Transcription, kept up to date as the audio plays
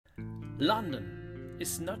London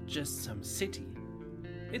is not just some city.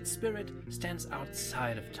 Its spirit stands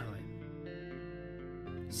outside of time.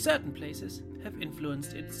 Certain places have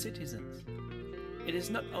influenced its citizens. It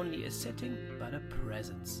is not only a setting, but a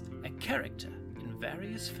presence, a character in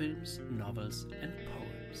various films, novels, and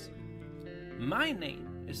poems. My name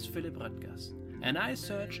is Philip Röttgers, and I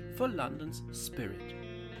search for London's spirit.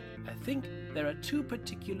 I think there are two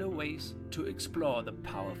particular ways to explore the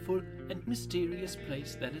powerful and mysterious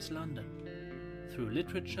place that is London: through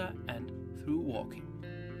literature and through walking.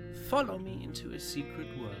 Follow me into a secret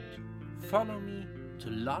world. Follow me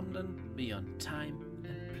to London beyond time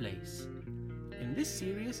and place. In this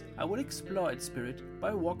series, I will explore its spirit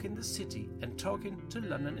by walking the city and talking to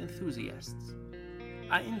London enthusiasts.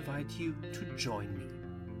 I invite you to join me.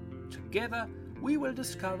 Together, we will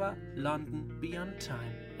discover London beyond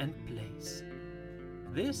time and place.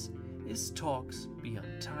 This is Talks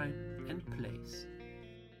Beyond Time and Place.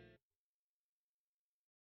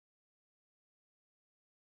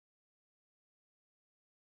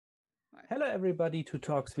 Hello everybody to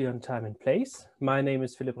Talks Beyond Time and Place. My name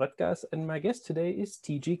is Philip Röttgers and my guest today is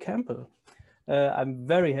T.G. Campbell. I'm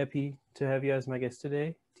very happy to have you as my guest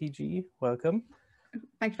today. T.G., welcome.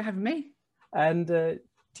 Thank you for having me. And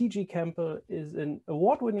T.G. Campbell is an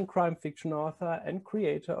award-winning crime fiction author and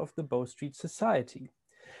creator of the Bow Street Society.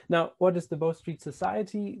 Now, what is the Bow Street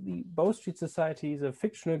Society? The Bow Street Society is a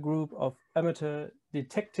fictional group of amateur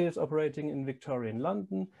detectives operating in Victorian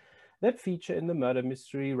London that feature in the murder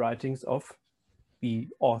mystery writings of the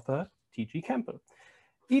author T.G. Campbell.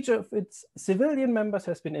 Each of its civilian members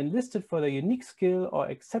has been enlisted for their unique skill or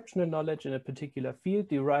exceptional knowledge in a particular field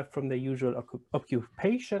derived from their usual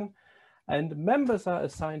occupation, and members are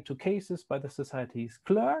assigned to cases by the Society's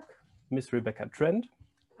clerk, Miss Rebecca Trent,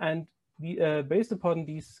 and based upon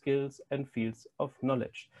these skills and fields of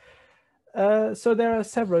knowledge. So there are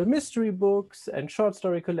several mystery books and short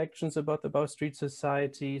story collections about the Bow Street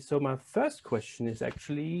Society. So my first question is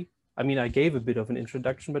actually, I gave a bit of an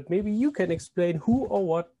introduction, but maybe you can explain who or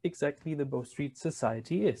what exactly the Bow Street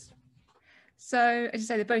Society is. So, as you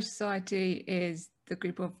say, the Bow Society is the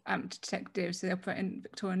group of amateur detectives. So they operate in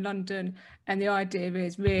Victorian London, and the idea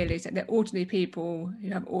is really that they're ordinary people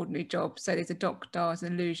who have ordinary jobs. So there's a doctor, there's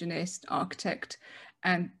an illusionist, architect,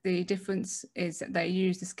 and the difference is that they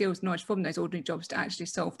use the skills and knowledge from those ordinary jobs to actually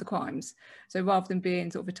solve the crimes. So rather than being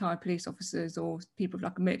sort of retired police officers or people with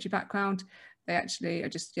like a military background, they actually are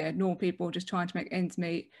just normal people just trying to make ends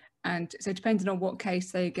meet. And so depending on what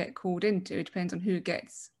case they get called into, it depends on who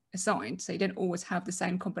gets assigned. So you don't always have the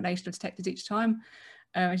same combination of detectives each time.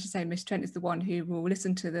 As you say, Miss Trent is the one who will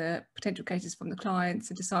listen to the potential cases from the clients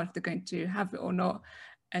and decide if they're going to have it or not.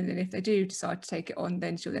 And then if they do decide to take it on,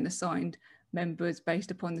 then she'll then assign members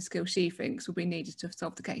based upon the skills she thinks will be needed to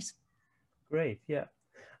solve the case. Great, yeah.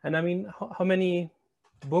 And how many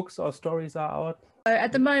books or stories are out?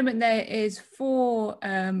 At the moment, there is four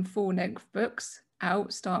full-length books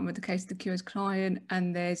out, starting with The Case of the Curious Client,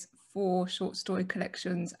 and there's 4 short story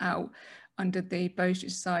collections out under the Bow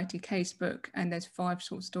Street Society casebook, and there's 5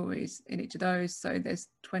 short stories in each of those, so there's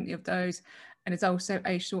 20 of those. And there's also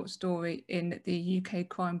a short story in the UK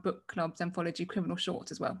Crime Book Club's anthology Criminal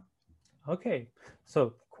Shorts as well. Okay,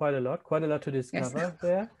 so quite a lot to discover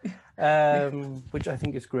yes. there, which I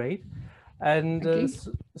think is great. And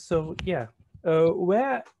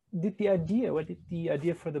where did the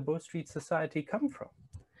idea for the Bow Street Society come from?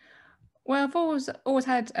 Well, I've always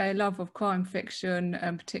had a love of crime fiction,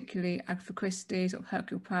 particularly Agatha Christie, sort of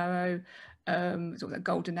Hercule Poirot, sort of that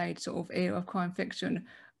golden age sort of era of crime fiction.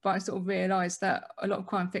 But I sort of realised that a lot of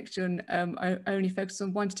crime fiction only focuses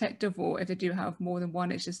on one detective, or if they do have more than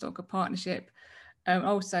one, it's just like a partnership.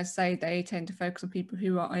 Also say they tend to focus on people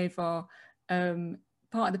who are either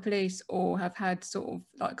part of the police or have had sort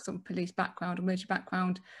of police background or military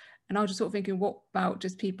background. And I was just sort of thinking, what about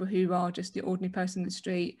just people who are just the ordinary person in the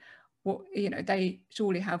street? What, they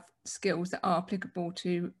surely have skills that are applicable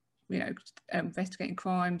to, investigating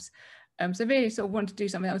crimes. So really sort of wanted to do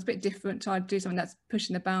something that was a bit different, tried to do something that's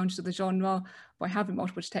pushing the boundaries of the genre by having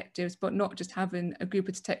multiple detectives, but not just having a group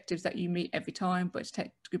of detectives that you meet every time, but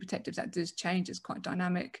a group of detectives that does change, is quite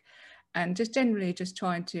dynamic, and just generally just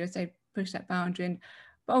trying to, as I say, push that boundary in.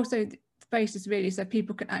 But also the basis really is that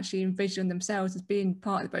people can actually envision themselves as being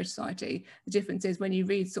part of the Bow Society. The difference is when you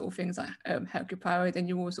read sort of things like Hercule Poirot, then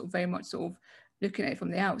you're all sort of very much sort of looking at it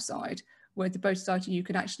from the outside. Whereas the Bow Society, you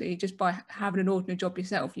can actually, just by having an ordinary job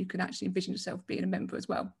yourself, you can actually envision yourself being a member as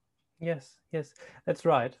well. Yes, that's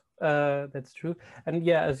right. That's true. And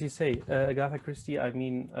yeah, as you say, Agatha Christie, I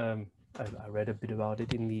read a bit about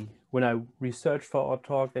it when I researched for our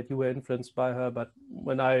talk, that you were influenced by her. But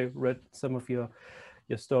when I read some of your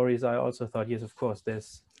your stories, I also thought, yes, of course,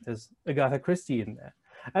 there's Agatha Christie in there.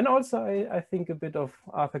 And also, I think a bit of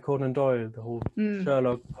Arthur Conan Doyle, the whole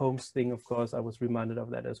Sherlock Holmes thing, of course, I was reminded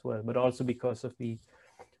of that as well, but also because of the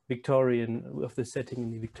setting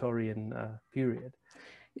in the Victorian period.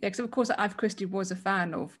 Yeah, because of course Agatha Christie was a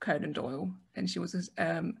fan of Conan Doyle, and she was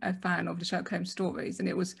a fan of the Sherlock Holmes stories, and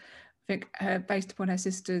it was, I think, based upon her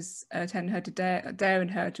sisters telling her to daring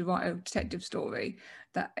her to write a detective story,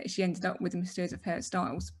 that she ended up with The Mysterious Affair at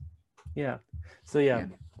Styles. Yeah. So yeah.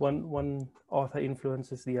 One author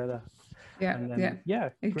influences the other. Yeah, and then,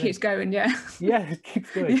 it keeps going. Yeah, it keeps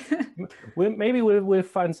going. Maybe we'll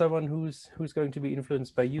find someone who's going to be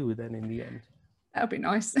influenced by you then in the end. That would be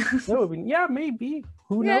nice. That would be, maybe.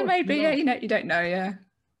 Who knows? Maybe. Yeah, you don't know. Yeah.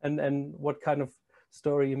 And what kind of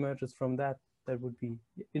story emerges from that? That would be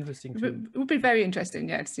interesting too. It would be very interesting,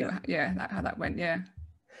 to see how that went. Yeah.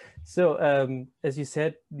 So as you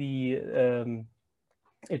said,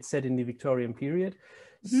 it's set in the Victorian period.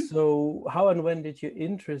 So how and when did your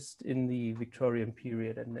interest in the Victorian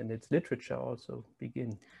period and its literature also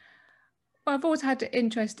begin? Well, I've always had an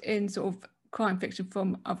interest in sort of crime fiction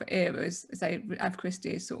from other eras. Say Agatha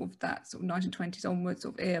Christie is sort of that sort of 1920s onwards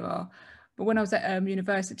sort of era. But when I was at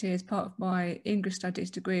university, as part of my English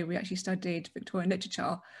studies degree, we actually studied Victorian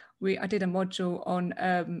literature. I did a module on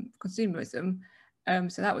consumerism.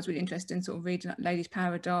 So that was really interesting, sort of reading like Lady's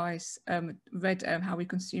Paradise, read How We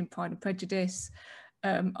Consume Pride and Prejudice,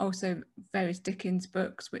 also various Dickens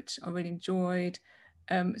books, which I really enjoyed.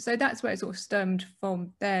 So that's where it sort of stemmed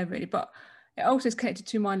from there, really. But it also is connected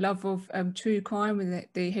to my love of true crime and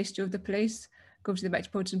the history of the police. Obviously, the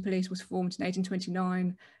Metropolitan Police was formed in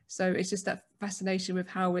 1829. So it's just that fascination with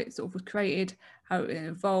how it sort of was created, how it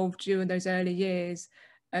evolved during those early years,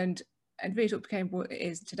 and really sort of became what it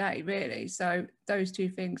is today, really. So those two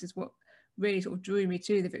things is what really sort of drew me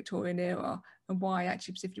to the Victorian era, and why I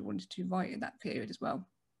actually specifically wanted to write in that period as well.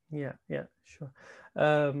 Yeah, sure.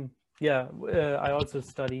 I also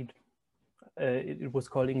studied, it was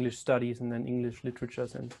called English Studies and then English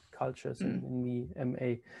Literatures and Cultures in the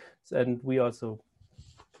MA. And we also,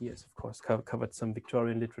 yes, of course, covered some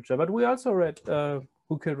Victorian literature, but we also read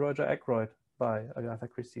Who Killed Roger Ackroyd by Agatha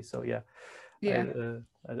Christie. So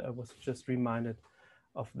I was just reminded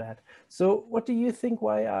of that. So what do you think,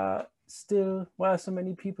 why are so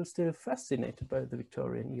many people still fascinated by the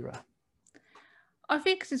Victorian era? I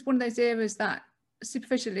think it's one of those eras that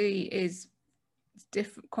superficially is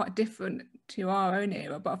quite different to our own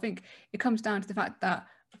era, but I think it comes down to the fact that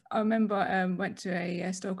I remember went to a writing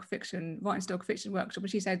historical fiction workshop,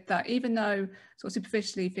 and she said that even though sort of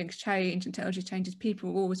superficially things change and technology changes,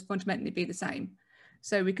 people will always fundamentally be the same.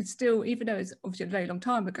 So we could still, even though it's obviously a very long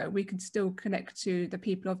time ago, we can still connect to the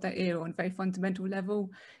people of that era on a very fundamental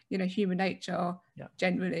level. You know, human nature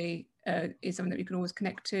generally is something that we can always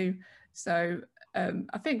connect to. So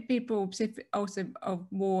I think people also are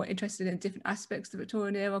more interested in different aspects of the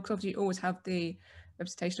Victorian era, because obviously you always have the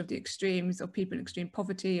representation of the extremes, of people in extreme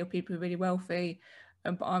poverty or people who are really wealthy.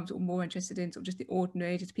 But I'm sort of more interested in sort of just the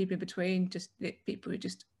ordinary, just people in between, just the people who are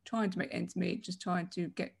just trying to make ends meet, just trying to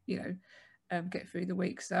get, get through the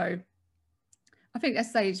week. So I think,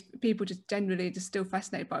 as I say, people just generally just still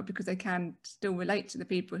fascinated by it because they can still relate to the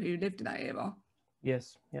people who lived in that era.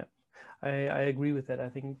 Yes, yeah, I agree with that. I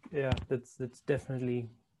think, that's definitely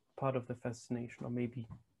part of the fascination, or maybe,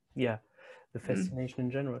 the fascination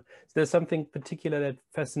in general. Is there something particular that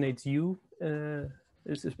fascinates you,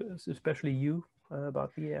 especially you,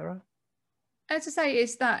 about the era? As I say,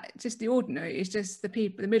 it's that just the ordinary. It's just the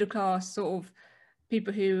people, the middle class sort of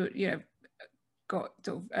people who, got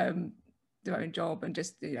sort of their own job and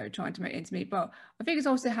just, trying to make ends meet. But I think it's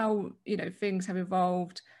also how, things have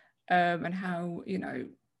evolved and how,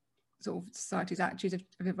 sort of society's attitudes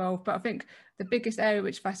have evolved. But I think the biggest area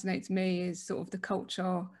which fascinates me is sort of the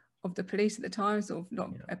culture of the police at the time, sort of not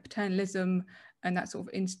paternalism, and that sort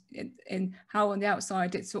of in how on the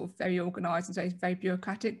outside it's sort of very organised and so it's very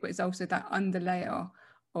bureaucratic, but it's also that underlayer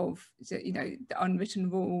of, the unwritten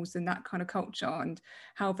rules and that kind of culture, and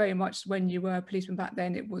how very much when you were a policeman back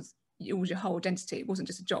then, it was your whole identity. It wasn't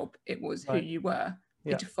just a job, it was who you were.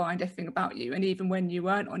 It defined everything about you, and even when you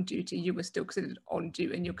weren't on duty, you were still considered on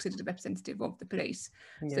duty and you're considered a representative of the police.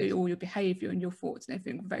 So all your behaviour and your thoughts and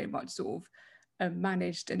everything were very much sort of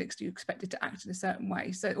managed, and you're expected to act in a certain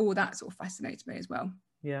way. So all that sort of fascinates me as well.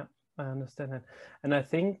 Yeah, I understand that. And I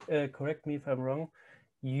think, correct me if I'm wrong,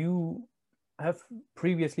 you have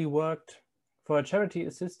previously worked for a charity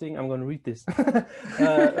assisting, I'm going to read this,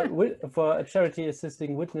 for a charity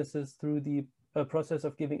assisting witnesses through the a process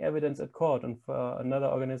of giving evidence at court, and for another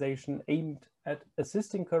organization aimed at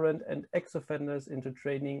assisting current and ex-offenders into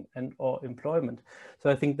training and or employment. So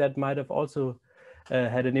I think that might have also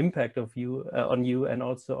had an impact on you, and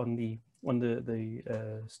also on the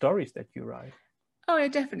stories that you write. Oh yeah,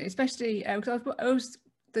 definitely, especially because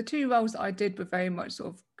the two roles that I did were very much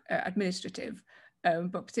sort of administrative,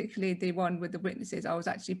 but particularly the one with the witnesses, I was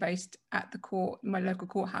actually based at the court, my local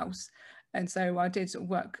courthouse. And so I did sort of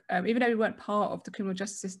work, even though we weren't part of the criminal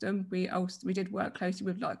justice system, we did work closely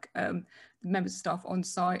with like the members of staff on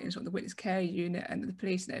site and sort of the witness care unit and the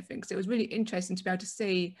police and everything. So it was really interesting to be able to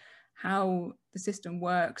see how the system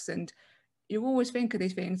works. And you always think of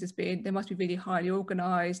these things as being, they must be really highly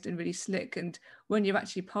organised and really slick. And when you're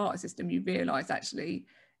actually part of the system, you realise actually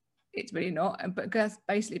it's really not. But that's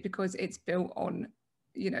basically because it's built on,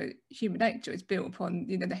 you know, human nature. It's built upon,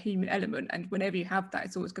 you know, the human element, and whenever you have that,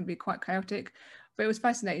 it's always going to be quite chaotic. But it was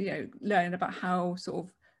fascinating, you know, learning about how sort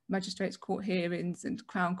of magistrates court hearings and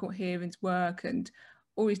Crown Court hearings work, and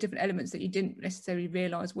all these different elements that you didn't necessarily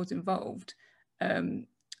realise was involved.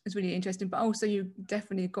 It's really interesting. But also you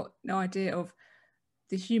definitely got an idea of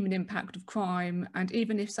the human impact of crime, and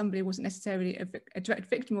even if somebody wasn't necessarily a direct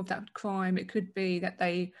victim of that crime, it could be that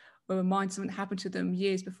they were reminded something happened to them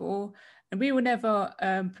years before. And we were never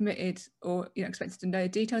permitted or, you know, expected to know the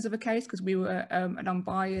details of a case, because we were an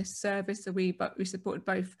unbiased service, so we supported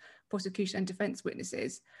both prosecution and defence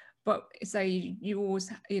witnesses. But say you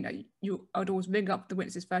always, you know, I'd always ring up the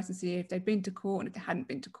witnesses first and see if they'd been to court, and if they hadn't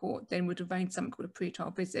been to court, then we'd arrange something called a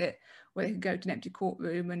pre-trial visit, where they could go to an empty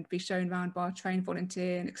courtroom and be shown around by a trained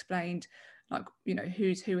volunteer and explained, like, you know,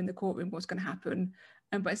 who's who in the courtroom, what's going to happen.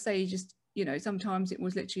 And but say just, you know, sometimes it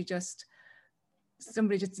was literally just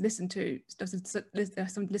somebody just listen to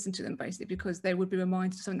them basically, because they would be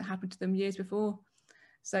reminded of something that happened to them years before.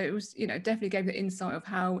 So it was, you know, definitely gave the insight of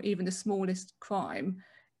how even the smallest crime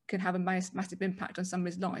can have a massive impact on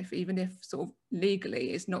somebody's life, even if sort of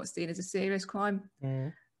legally it's not seen as a serious crime.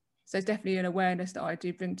 So it's definitely an awareness that I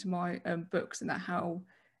do bring to my books, and that how,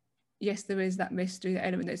 yes, there is that mystery, that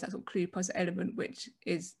element, there's that sort of clue puzzle element, which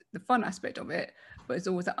is the fun aspect of it, but it's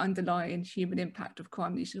always that underlying human impact of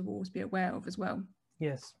crime that you should always be aware of as well.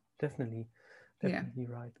 Yes, definitely. Definitely,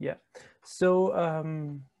 yeah. Right. Yeah. So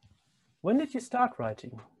when did you start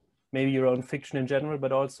writing? Maybe your own fiction in general,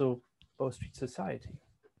 but also Bow Street Society?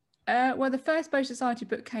 Well, the first Bow Society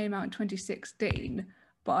book came out in 2016,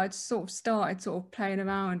 but I'd sort of started sort of playing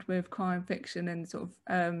around with crime fiction and sort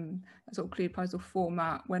of clue puzzle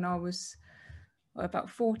format when I was about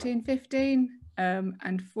 14, 15.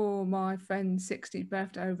 And for my friend's 60th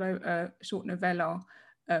birthday, I wrote a short novella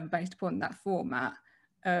based upon that format.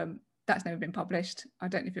 That's never been published. I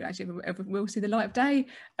don't know if it actually ever will see the light of day.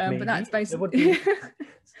 But that's basically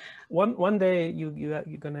one day you're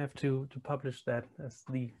gonna have to publish that.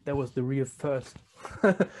 That was the real first.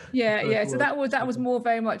 Yeah. So that was more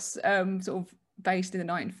very much sort of based in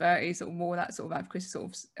the 1930s, sort of more that sort of Agatha Christie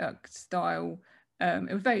sort of style.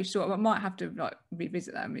 It was very short. I might have to like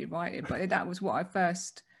revisit that and rewrite it, but that was what I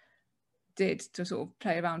first did to sort of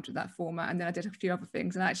play around with that format. And then I did a few other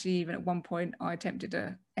things, and actually even at one point I attempted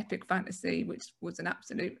a epic fantasy, which was an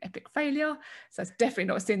absolute epic failure, so it's definitely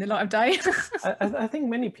not seeing the light of day. I think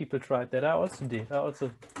many people tried that. I also did. I also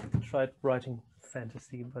tried writing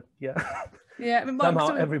fantasy, but yeah,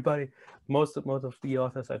 somehow everybody, most of the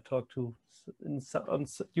authors I talked to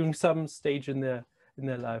during some stage in their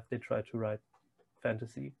life, they try to write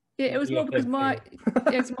fantasy. Yeah, it was more because my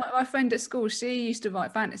friend at school, she used to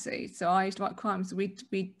write fantasy, so I used to write crime. So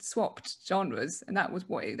we swapped genres, and that's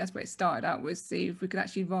where it started out, was see if we could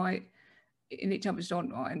actually write in each other's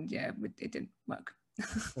genre, and yeah, it didn't work.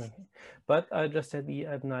 Okay. But I just had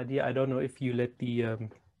an idea. I don't know if you let the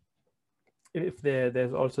if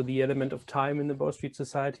there's also the element of time in the Bow Street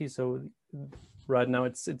Society. So right now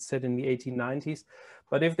it's set in the 1890s.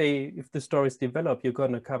 But if the stories develop, you're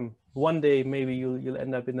gonna come one day. Maybe you'll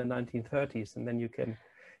end up in the 1930s, and then you can.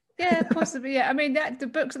 Yeah, possibly. Yeah, I mean the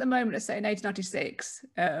books at the moment are set in 1896,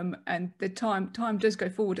 and the time does go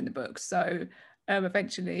forward in the books. So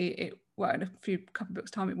eventually, in a couple of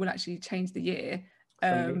books' time, it will actually change the year.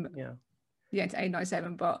 To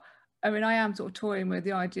 1897. But I mean, I am sort of toying with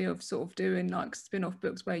the idea of sort of doing like spin-off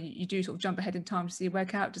books where you do sort of jump ahead in time to see where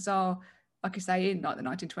characters are, like I say, in like the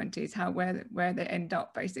 1920s, where they end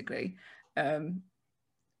up basically. But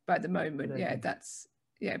at the moment, but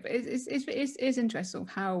it's interesting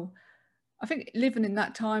how I think living in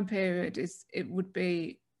that time period would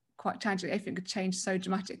be quite tangible. Everything could change so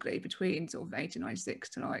dramatically between sort of 1896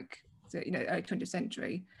 to like early 20th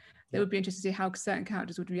century. It would be interesting to see how certain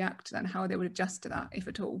characters would react to that and how they would adjust to that, if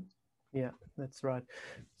at all. Yeah, that's right.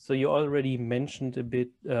 So you already mentioned a bit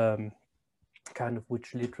kind of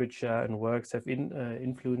which literature and works have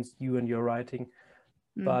influenced you and your writing.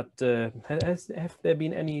 But have there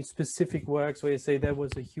been any specific works where you say there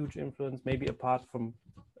was a huge influence, maybe apart from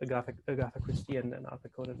Agatha Christie and Arthur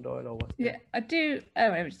Conan Doyle, or was there? Yeah, I do.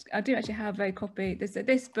 Oh, I do actually have a copy.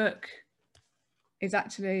 This book is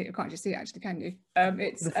actually, I can't just see it actually, can you?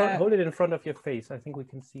 It's Hold it in front of your face. I think we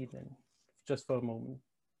can see it then, just for a moment.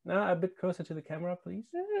 Now a bit closer to the camera, please.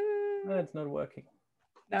 No, it's not working.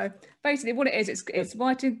 No, basically what it is, it's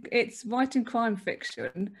writing crime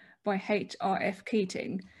fiction by H.R.F.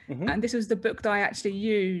 Keating, and this was the book that I actually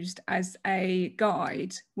used as a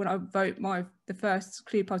guide when I wrote the first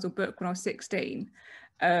clue puzzle book when I was 16,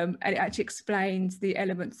 and it actually explains the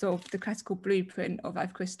elements of the classical blueprint of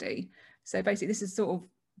Agatha Christie. So basically, this has sort of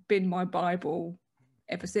been my Bible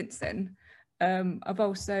ever since then. I've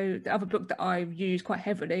also, the other book that I use quite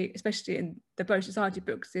heavily, especially in the Bow Society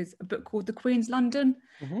books, is a book called The Queen's London,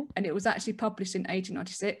 and it was actually published in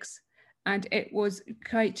 1896, and it was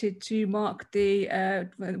created to mark the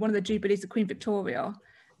one of the jubilees of Queen Victoria,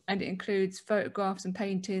 and it includes photographs and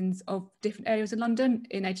paintings of different areas of London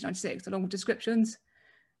in 1896, along with descriptions.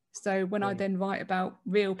 So when I then write about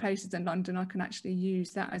real places in London, I can actually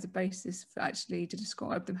use that as a basis for actually to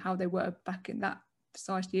describe them how they were back in that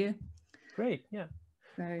precise year. Great, yeah.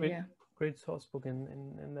 So great, yeah, great source book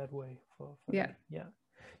in that way for yeah, that. Yeah.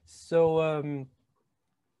 So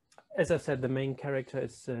as I said, the main character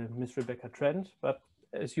is Miss Rebecca Trent, but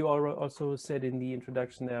as you also said in the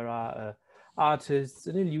introduction, there are artists,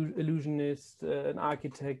 an illusionist, an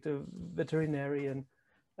architect, a veterinarian.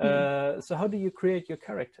 So how do you create your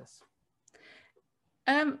characters?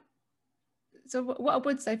 So what I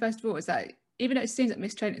would say first of all is that even though it seems that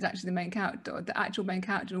Miss Trent is actually the main character, the actual main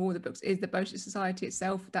character in all the books is the Bow Society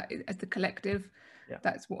itself, that is, as the collective. Yeah.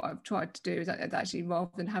 That's what I've tried to do, is that actually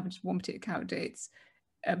rather than having just one particular character, it's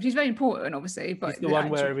she's very important, obviously, but it's the one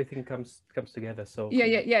where everything comes together. So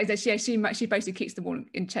yeah. She basically keeps them all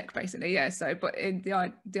in check, basically. Yeah. So, but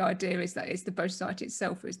the idea is that it's the Bow Society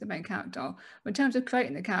itself who is the main character. But in terms of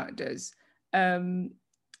creating the characters, sort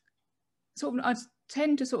of I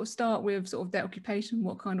tend to sort of start with sort of their occupation.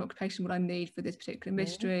 What kind of occupation would I need for this particular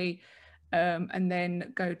mystery? And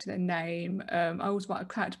then go to their name. I always write a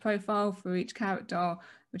character profile for each character,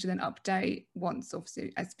 which I then update once,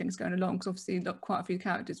 obviously, as things going along, because obviously quite a few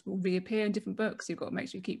characters will reappear in different books. You've got to make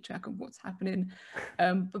sure you keep track of what's happening.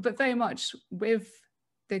 But very much with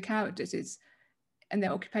the characters and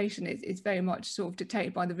their occupation is very much sort of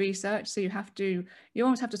dictated by the research. So you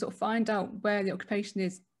almost have to sort of find out where the occupation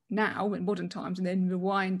is now in modern times, and then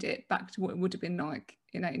rewind it back to what it would have been like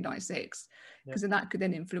in 1896, because then that could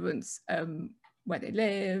then influence where they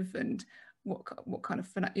live and what kind of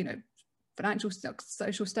financial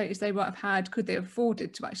social status they might have had. Could they have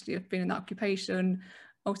afforded to actually have been in that occupation?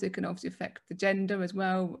 Also, it can obviously affect the gender as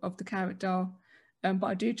well of the character. But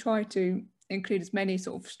I do try to include as many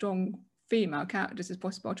sort of strong female characters as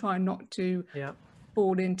possible. I try not to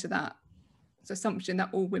fall into that assumption that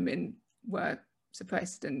all women were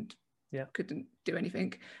suppressed and couldn't do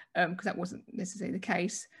anything, because that wasn't necessarily the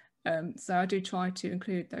case. So I do try to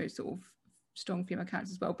include those sort of strong female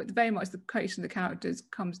characters as well, but very much the creation of the characters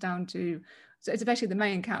comes down to, so it's especially the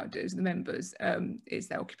main characters, the members, is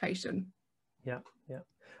their occupation.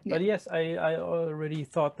 But yes, I already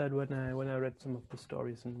thought that when I read some of the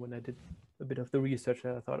stories and when I did a bit of the research,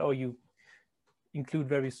 I thought, oh, you include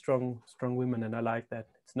very strong women, and I like that.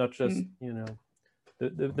 It's not just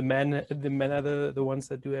the men are the ones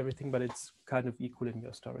that do everything, but it's kind of equal in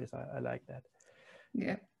your stories. I like that.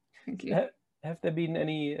 Yeah, thank you. Have there been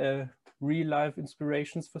any real life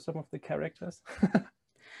inspirations for some of the characters?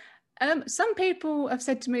 Some people have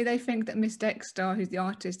said to me they think that Miss Dexter, who's the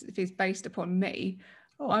artist, is based upon me.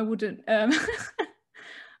 I wouldn't.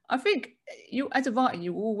 I think you, as a writer,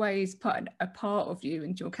 you always put a part of you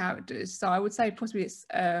into your characters. So I would say possibly it's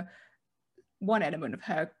one element of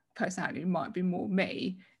her personality might be more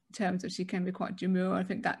me, in terms of she can be quite demure. I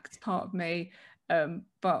think that's part of me.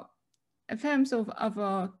 But in terms of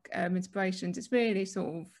other inspirations, it's really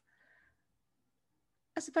sort of,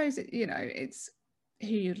 I suppose, it's who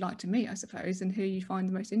you'd like to meet, I suppose, and who you find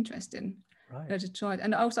the most interesting. Right.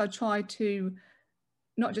 And also I try to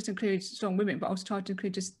not just include strong women, but also try to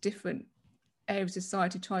include just different areas of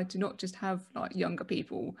society. Try to not just have like younger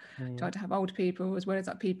people, try to have older people, as well as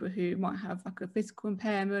like people who might have like a physical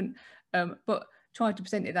impairment, but try to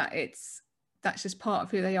present it that that's just part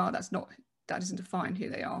of who they are. That doesn't define who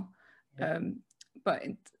they are. But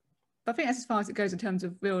I think that's as far as it goes in terms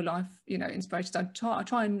of real life, inspirations. I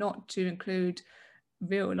try not to include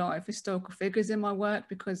real life historical figures in my work,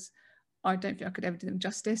 because I don't think I could ever do them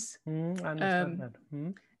justice. I understand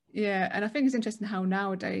that. Yeah, and I think it's interesting how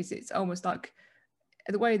nowadays it's almost like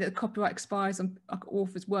the way that copyright expires on like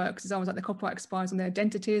authors' works is almost like the copyright expires on their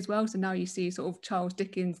identity as well. So now you see sort of Charles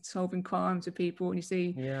Dickens solving crimes with people, and you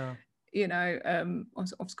see, you know,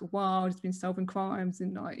 Oscar Wilde has been solving crimes,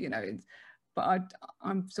 and like, you know, but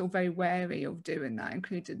I'm sort of very wary of doing that,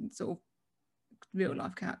 including sort of real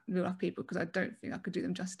life people, because I don't think I could do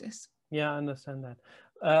them justice. Yeah, I understand that.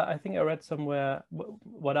 I think I read somewhere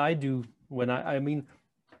what I do when I mean,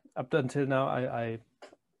 up until now, I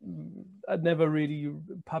never really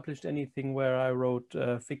published anything where I wrote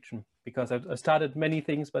fiction, because I started many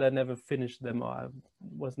things, but I never finished them, or I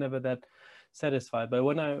was never that satisfied. But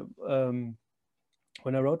when I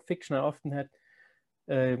wrote fiction, I often had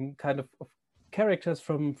kind of characters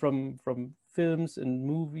from films and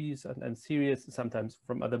movies and series, sometimes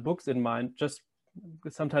from other books in mind.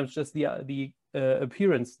 Sometimes just the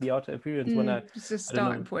appearance, the outer appearance. When just a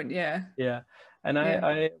starting point, yeah. And I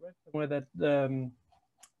read somewhere that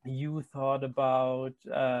you thought about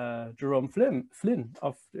Jerome Flynn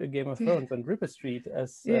of Game of Thrones and Ripper Street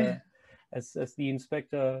as the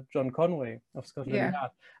Inspector John Conway of Scotland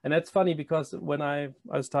Yard. And that's funny, because when I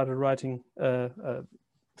started writing,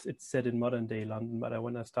 it's set in modern day London, but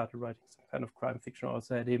when I started writing some kind of crime fiction, I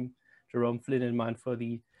also had Jerome Flynn in mind for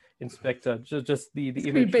the Inspector. Just the image.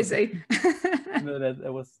 Pretty busy. No,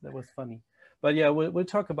 that was funny. But yeah, we'll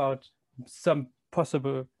talk about some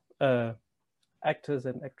possible actors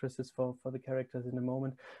and actresses for the characters in a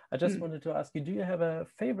moment. I just wanted to ask you, do you have a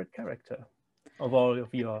favorite character of all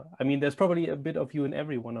of your? I mean, there's probably a bit of you in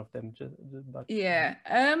every one of them. But yeah,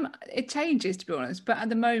 it changes, to be honest. But at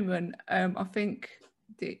the moment, I think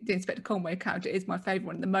the Inspector Conway character is my favorite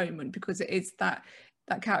one at the moment, because it is that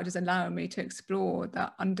character is allowing me to explore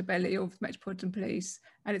that underbelly of Metropolitan Police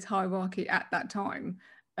and its hierarchy at that time.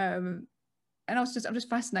 And I'm just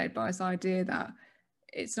fascinated by this idea that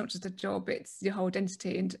it's not just a job, it's your whole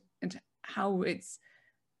identity, and how it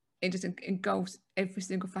just engulfs every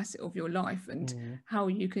single facet of your life, and how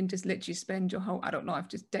you can just literally spend your whole adult life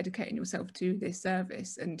just dedicating yourself to this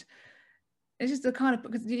service. And it's just the kind of,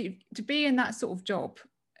 because to be in that sort of job,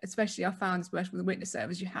 especially I found, especially with the witness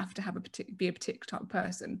service, you have to have be a particular type of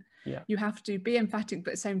person. You have to be emphatic,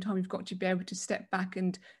 but at the same time, you've got to be able to step back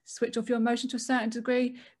and switch off your emotion to a certain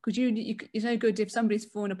degree, because it's no good if somebody's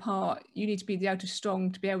falling apart. You need to be able to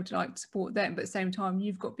strong to be able to like support them, but at the same time,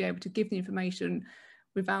 you've got to be able to give the information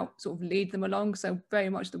without sort of lead them along. So very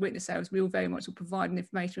much the witness service, we all very much will provide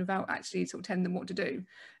information without actually sort of telling them what to do.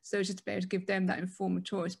 So it's just to be able to give them that informed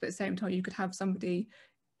choice, but at the same time, you could have somebody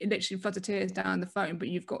literally floods of tears down the phone, but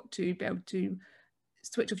you've got to be able to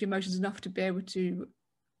switch off your emotions enough to be able to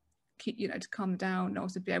keep, to calm down, and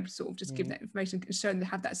also be able to sort of just give that information and show them they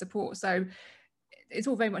have that support. So it's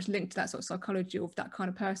all very much linked to that sort of psychology of that kind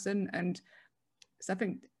of person. And so I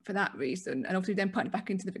think for that reason, and obviously then putting it back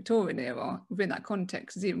into the Victorian era within that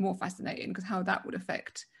context is even more fascinating, because how that would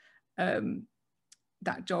affect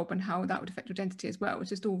that job and how that would affect your identity as well. It's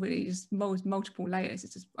just all really just multiple layers.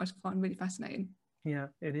 I just find really fascinating. Yeah,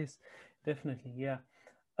 it is, definitely. Yeah.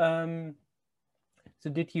 So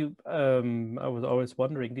did you, I was always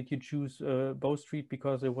wondering, did you choose Bow Street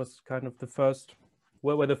because it was kind of the first,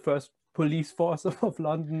 where the first police force of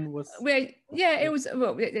London was? Well, yeah, it was.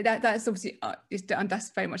 Well, that's obviously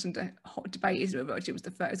that's very much under hot debate, isn't it? But it was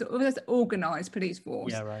the first. It was an organised police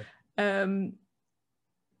force. Yeah, right.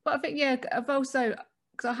 But I think, yeah, I've also,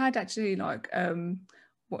 because I had actually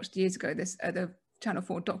watched years ago this the Channel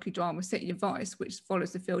 4 docudrama City of Vice, which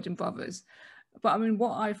follows the Fielding brothers. But I mean,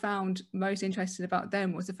 what I found most interesting about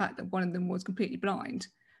them was the fact that one of them was completely blind,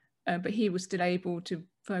 but he was still able to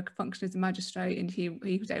function as a magistrate, and he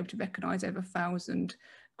was able to recognise over 1,000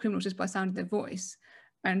 criminals just by sounding their voice.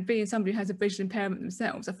 And being somebody who has a visual impairment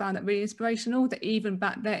themselves, I found that really inspirational, that even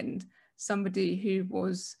back then, somebody who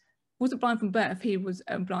wasn't blind from birth, he was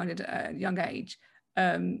blind at a young age,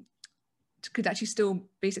 could actually still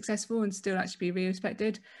be successful and still actually be really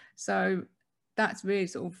respected. So that's really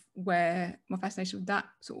sort of where my fascination with that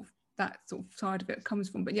sort of side of it comes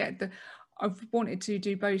from. But yeah, I've wanted to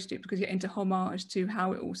do Bow Street because you're into homage to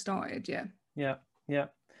how it all started. Yeah,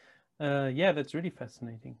 that's really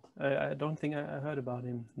fascinating. I don't think I heard about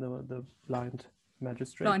him, the blind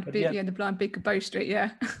magistrate. The blind big Bow Street.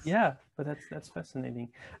 Yeah, but that's fascinating.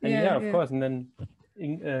 And of course, and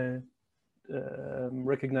then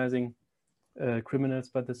recognizing criminals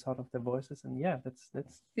by the sound of their voices, and that's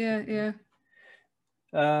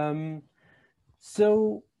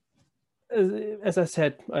so as I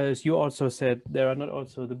said, as you also said, there are not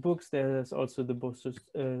also the books, there's also the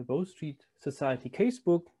Bow Street Society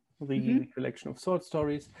casebook, the collection of short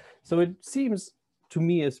stories. So it seems to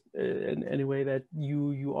me as in any way that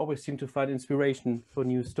you always seem to find inspiration for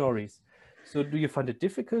new stories. So do you find it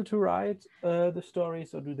difficult to write the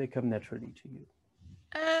stories, or do they come naturally to you?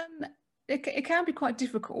 It can be quite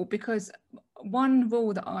difficult, because one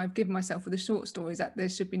rule that I've given myself for the short stories is that there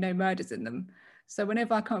should be no murders in them. So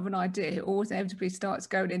whenever I come up with an idea, it always inevitably starts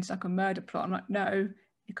going into like a murder plot. I'm like, no,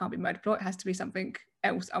 it can't be a murder plot. It has to be something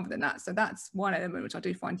else other than that. So that's one element which I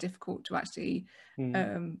do find difficult to actually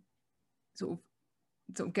sort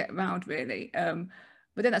of get around, really.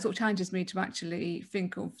 But then that sort of challenges me to actually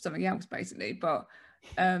think of something else, basically. But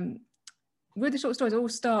with the short stories, I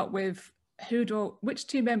always start with which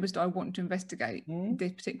two members do I want to investigate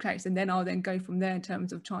this particular case, and then I'll then go from there in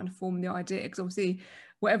terms of trying to form the idea, because obviously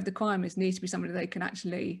whatever the crime is needs to be somebody they can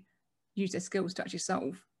actually use their skills to actually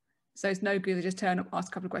solve. So it's no good to just turn up,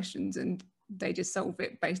 ask a couple of questions and they just solve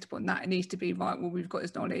it based upon that. It needs to be, right, well, we've got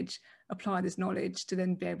this knowledge, apply this knowledge to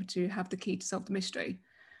then be able to have the key to solve the mystery.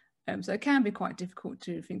 So it can be quite difficult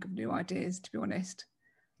to think of new ideas, to be honest.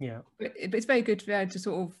 Yeah. But it's very good to be able to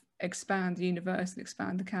sort of expand the universe and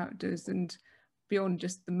expand the characters and beyond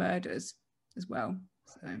just the murders as well.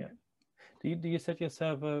 So. Yeah. Do you set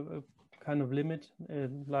yourself a kind of limit,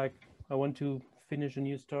 like I want to finish a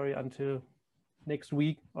new story until next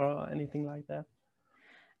week or anything like that?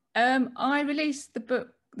 I release the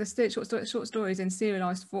book, the short stories in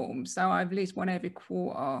serialized form. So I release one every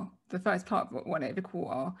quarter, the first part of one every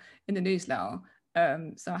quarter in the newsletter.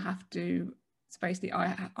 So I have to, so basically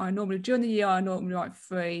I normally, during the year, I normally write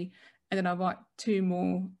 3, and then I write 2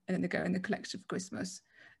 more, and then they go in the collection for Christmas.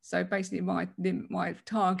 So basically my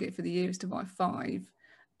target for the year is to write 5.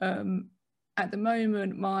 At the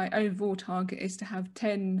moment, my overall target is to have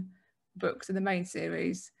 10 books in the main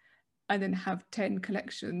series, and then have 10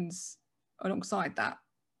 collections alongside that.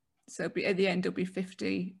 So at the end, it'll be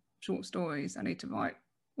 50 short stories I need to write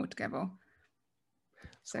altogether.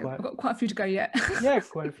 So I've got quite a few to go yet. Yeah,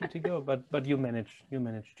 quite a few to go, but you manage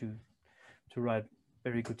to write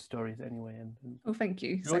very good stories anyway. And well, thank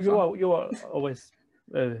you. You are always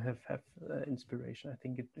have inspiration. I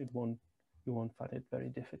think you won't find it very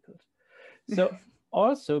difficult. So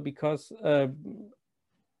also because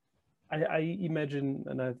I imagine,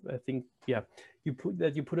 and I think, yeah, you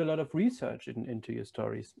put a lot of research into your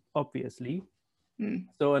stories, obviously.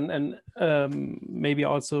 So and maybe I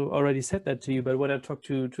also already said that to you, but when I talk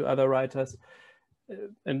to other writers,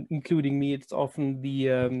 and including me, it's often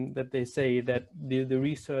that they say that the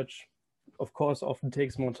research, of course, often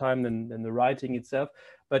takes more time than the writing itself,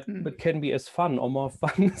 but can be as fun or more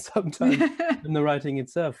fun sometimes than the writing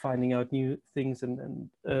itself, finding out new things and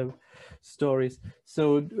stories.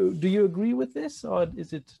 So do you agree with this, or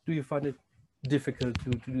do you find it difficult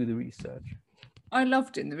to do the research? I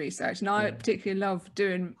loved doing the research, and I particularly love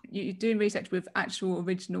doing research with actual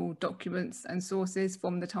original documents and sources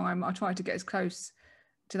from the time. I try to get as close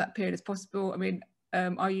to that period as possible. I mean,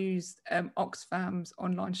 I use Oxfam's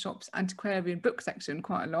online shop's antiquarian book section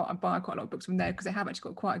quite a lot. I buy quite a lot of books from there because they have actually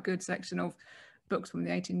got quite a good selection of books from the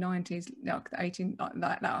 1890s, like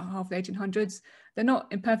half the 1800s. They're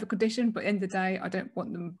not in perfect condition, but at the end of the day, I don't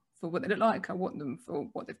want them for what they look like. I want them for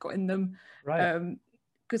what they've got in them. Right.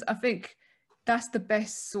 Because I think that's the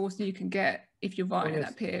best source you can get if you're writing in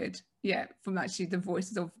that period. Yeah, from actually the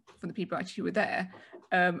voices from the people actually who were there.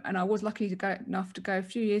 And I was lucky enough to go a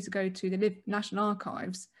few years ago to the National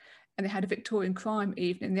Archives, and they had a Victorian crime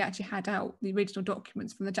evening. They actually had out the original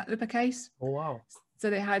documents from the Jack the Ripper case. Oh, wow. So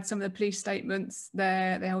they had some of the police statements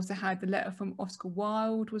there. They also had the letter from Oscar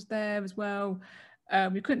Wilde was there as well.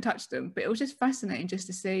 We couldn't touch them, but it was just fascinating just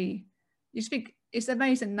to see. You just think it's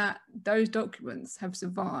amazing that those documents have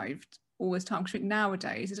survived all this time. Because I think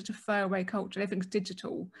nowadays it's such a throwaway culture. Everything's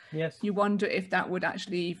digital. Yes. You wonder if that would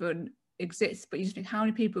actually even exist, but you just think how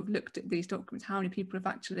many people have looked at these documents, how many people have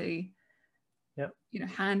actually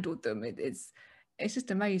handled them. It's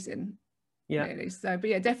just amazing, really. So but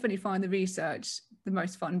yeah, definitely find the research the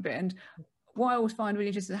most fun bit. And what I always find really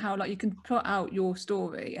interesting is how like you can plot out your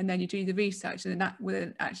story and then you do the research, and then that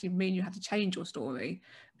will actually mean you have to change your story,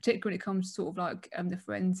 particularly when it comes to sort of like the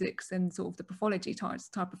forensics and sort of the pathology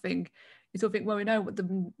type of thing. You sort of think, well, we know what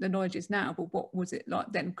the knowledge is now, but what was it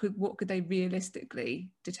like then? What could they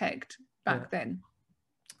realistically detect back then?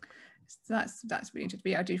 So that's really interesting.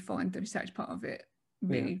 But yeah, I do find the research part of it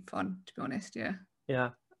really fun, to be honest. Yeah,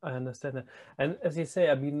 I understand that. And as you say,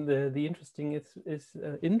 I mean, the interesting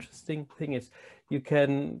thing is you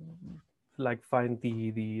can like find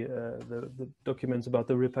the documents about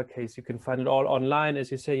the Ripper case. You can find it all online, as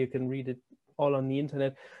you say. You can read it all on the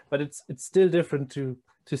internet, but it's still different to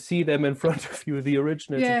see them in front of you, the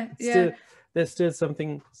originals. It's still there's still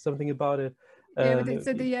something about it. Yeah,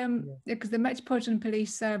 so because the Metropolitan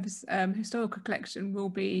Police Service historical collection will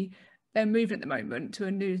be, they're moving at the moment to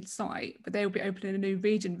a new site, but they will be opening a new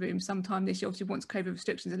reading room sometime this year, obviously once COVID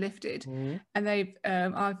restrictions are lifted. And they've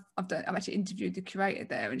I've actually interviewed the curator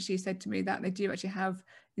there, and she said to me that they do actually have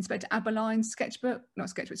Inspector Aberline's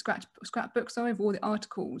scrapbook, sorry, of all the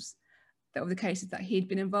articles that were the cases that he'd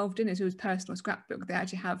been involved in, as his personal scrapbook. They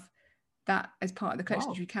actually have that as part of the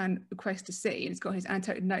collection, which you can request to see, and it's got his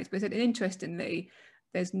annotated notes. But they said, interestingly,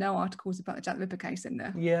 there's no articles about the Jack the Ripper case in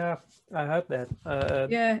there. Yeah, I heard that.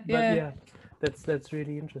 Yeah. That's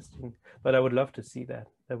really interesting. But I would love to see that.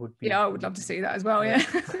 That would be. Yeah, I would love to see that as well. Yeah.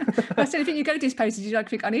 I said, if you go to these places, you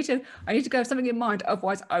think I need to go have something in mind.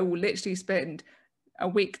 Otherwise, I will literally spend a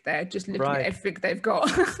week there just looking at everything they've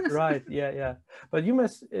got. Right. Yeah. But you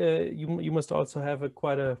must you must also have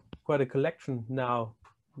quite a collection now.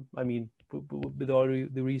 I mean, with all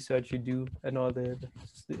the research you do and all the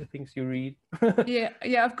things you read. yeah,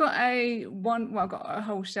 I've got I've got a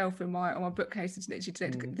whole shelf on my bookcase. It's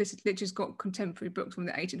literally this literally's got contemporary books from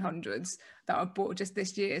the 1800s that I've bought just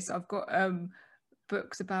this year. So I've got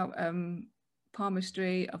books about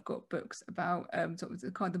palmistry. I've got books about sort of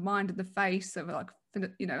the kind of the mind and the face, of like,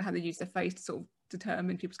 you know, how they use their face to sort of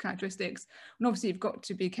determine people's characteristics. And obviously you've got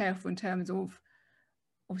to be careful in terms of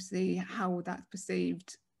obviously how that's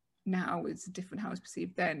perceived now is different how it's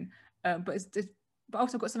perceived then, but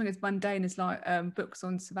also I've got something as mundane as like books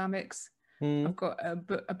on ceramics. I've got a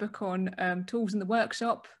book on tools in the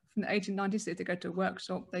workshop from the 1890s. So if they go to a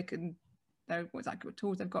workshop, they can know what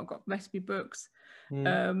tools they've got. I've got recipe books.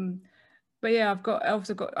 But yeah, I've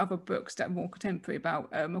also got other books that are more contemporary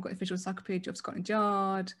about I've got the Official Encyclopedia of Scotland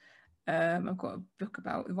Yard. I've got a book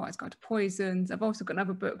about the Writer's Guide to Poisons. I've also got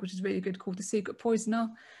another book which is really good called The Secret Poisoner.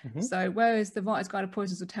 So whereas the Writer's Guide to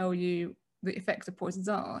Poisons will tell you the effects of poisons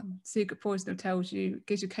are, Secret Poisoner gives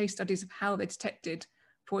you case studies of how they detected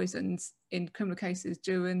poisons in criminal cases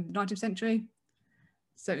during the 19th century.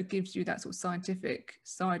 So it gives you that sort of scientific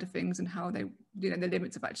side of things and how they, you know, the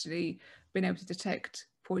limits of actually being able to detect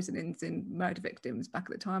poisonings in murder victims back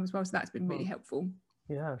at the time as well. So that's been really helpful.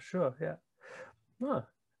 Yeah, sure. Yeah. Oh.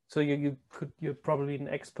 So you're probably an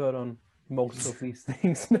expert on most of these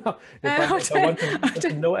things now. If I want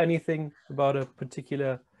to know anything about a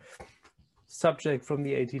particular subject from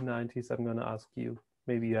the 1890s, I'm going to ask you.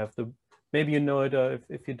 Maybe you know it, or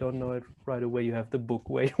if you don't know it right away, you have the book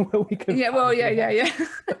where we can. Yeah. Well. Yeah.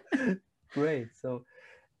 Great. So,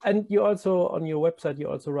 and you also on your website you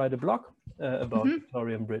also write a blog about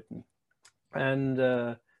Victorian Britain,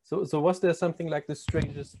 and. So was there something like the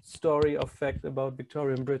strangest story or fact about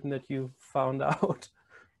Victorian Britain that you found out?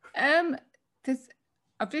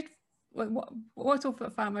 What I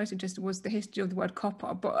found most interesting was the history of the word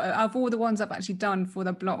copper. But of all the ones I've actually done for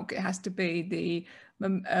the blog, it has to be the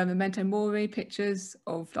memento mori pictures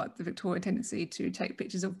of like the Victorian tendency to take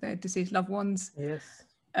pictures of their deceased loved ones. Yes.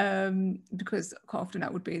 Because quite often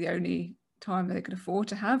that would be the only time they could afford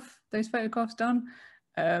to have those photographs done.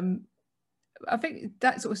 I think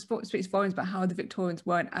that sort of speaks volumes about how the Victorians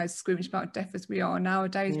weren't as squeamish about death as we are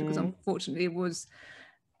nowadays, because unfortunately it was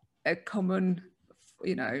a common,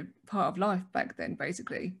 you know, part of life back then,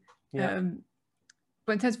 basically. Yeah.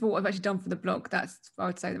 But in terms of what I've actually done for the blog, that's, I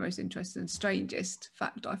would say, the most interesting and strangest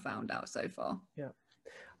fact I found out so far. Yeah.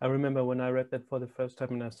 I remember when I read that for the first time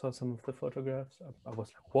and I saw some of the photographs, I was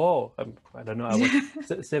like, whoa, I don't know, I was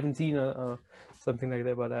 17 or something like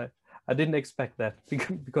that, but I didn't expect that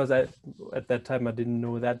because at that time I didn't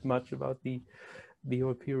know that much about the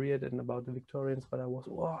whole period and about the Victorians, but I was,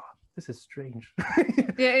 wow, this is strange.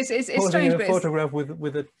 Yeah, it's strange. A photograph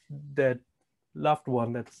with a dead loved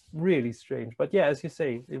one, that's really strange. But yeah, as you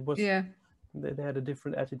say, it was, they had a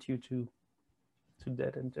different attitude to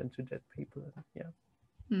dead and to dead people. Yeah.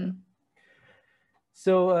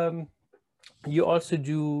 So you also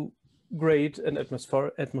do great and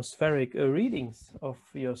atmospheric readings of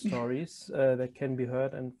your stories that can be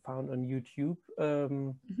heard and found on YouTube.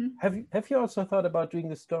 Have you also thought about doing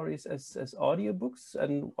the stories as audiobooks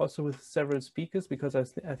and also with several speakers? Because I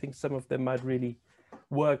think some of them might really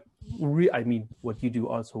work. I mean, what you do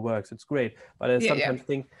also works. It's great, but I sometimes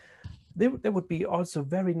think that would be also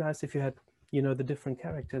very nice if you had, you know, the different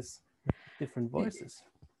characters, different voices.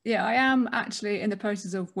 Yeah, I am actually in the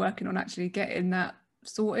process of working on actually getting that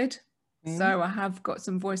sorted. So I have got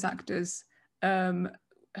some voice actors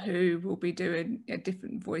who will be doing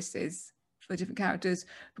different voices for different characters,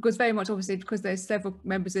 because very much obviously because there's several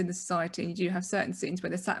members in the society and you do have certain scenes where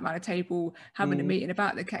they're sat around a table having a meeting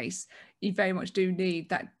about the case, you very much do need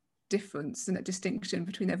that difference and that distinction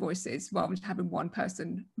between their voices rather than having one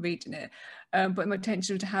person reading it. But my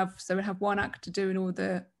intention to have, so we have one actor doing all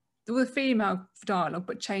the female dialogue,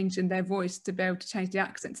 but changing their voice to be able to change the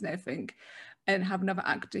accents and everything, and have another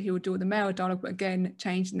actor who would do all the male dialogue, but again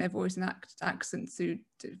changing their voice and accents to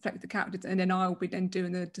reflect the characters, and then I'll be then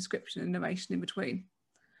doing the description and narration in between.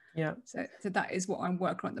 Yeah. So that is what I'm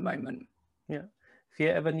working on at the moment. Yeah. If you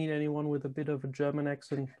ever need anyone with a bit of a German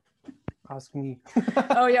accent, ask me.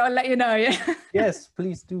 Oh yeah, I'll let you know. Yeah. Yes,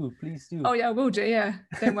 please do. Please do. Oh yeah, I will do. Yeah,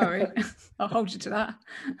 don't worry. I'll hold you to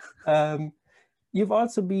that. You've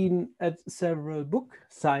also been at several book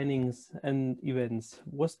signings and events.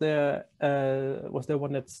 Was there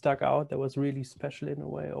one that stuck out that was really special in a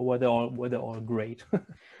way, or were they all great?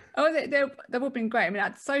 Oh, they've all been great. I mean,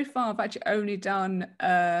 so far I've actually only done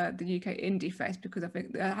the UK Indie Fest, because I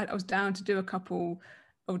think I was down to do a couple,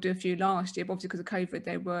 or do a few last year, but obviously because of COVID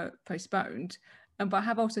they were postponed. But I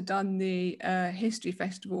have also done the History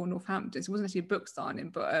Festival in Northampton. So it wasn't actually a book signing,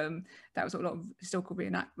 but that was a lot of historical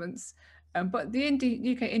reenactments. But the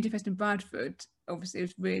UK Indie Fest in Bradford, obviously,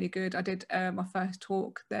 was really good. I did my first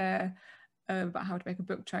talk there about how to make a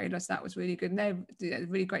book trailer, so that was really good. And they're a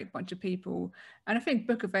really great bunch of people. And I think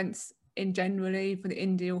book events in generally for the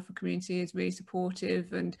indie author community is really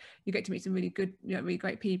supportive, and you get to meet some really good, really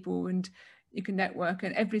great people, and you can network,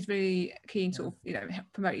 and everybody's really keen to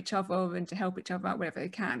promote each other and to help each other out wherever they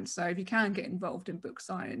can. So if you can get involved in book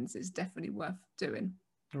signings, it's definitely worth doing.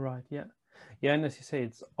 Right. Yeah. Yeah, and as you say,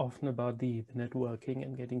 it's often about the networking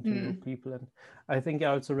and getting to know people. And I think I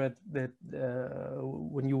also read that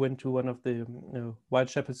when you went to one of the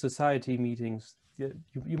Whitechapel Society meetings,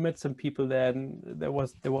 you met some people there, and there were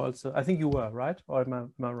also, I think you were, right? Or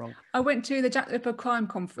am I wrong? I went to the Jack the Ripper Crime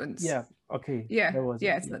Conference. Yeah. Okay. Yeah.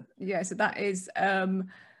 So that is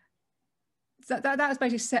that was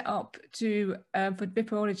basically set up to for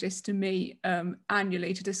Ripperologists to meet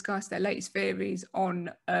annually to discuss their latest theories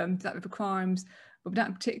on Jack Ripper crimes. But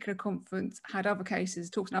that particular conference had other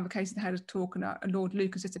cases, talks on other cases. They had a talk on Lord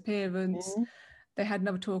Lucas' disappearance. They had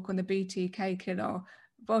another talk on the BTK killer.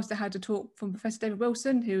 But also had a talk from Professor David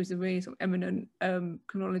Wilson, who is a really sort of eminent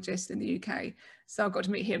criminologist in the UK. So I got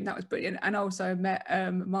to meet him. That was brilliant. And I also met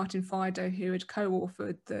Martin Fido, who had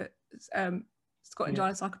co-authored the Scotland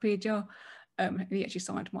Yard Encyclopedia. And he actually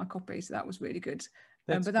signed my copy, so that was really good.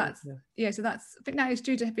 So that's I think that is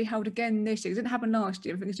due to be held again this year. It didn't happen last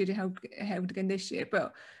year. I think it's due to be held again this year,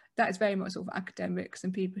 but that is very much sort of academics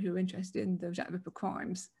and people who are interested in the Jack the Ripper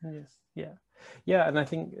crimes. Yes, yeah, and I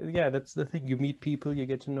think that's the thing. You meet people, you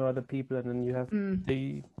get to know other people, and then you have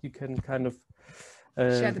you can kind of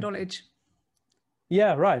share the knowledge.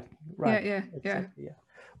 Yeah, right. Yeah. Exactly, yeah.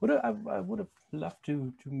 I would have loved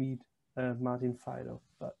to meet Martin Fido,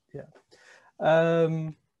 but yeah.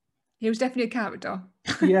 He was definitely a character.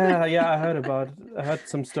 yeah, I heard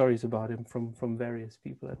some stories about him from various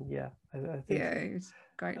people, and I think he was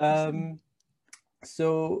great.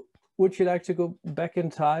 So would you like to go back in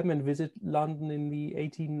time and visit London in the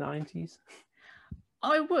 1890s?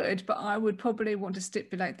 I would, but I would probably want to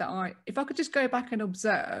stipulate that if I could just go back and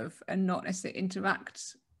observe and not necessarily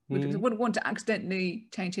interact, I wouldn't want to accidentally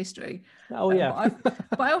change history.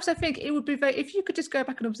 But I also think it would be if you could just go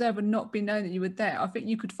back and observe and not be known that you were there, I think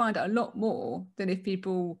you could find out a lot more than if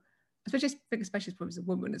people, especially as a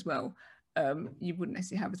woman as well, you wouldn't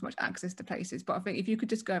necessarily have as much access to places. But I think if you could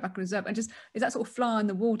just go back and observe and just, is that sort of fly on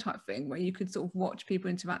the wall type thing where you could sort of watch people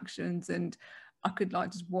interactions, and I could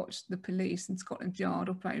just watch the police in Scotland Yard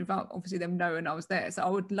operating without obviously them knowing I was there. So I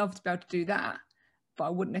would love to be able to do that, but I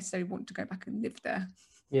wouldn't necessarily want to go back and live there.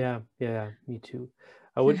 Yeah, me too.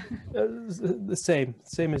 I would the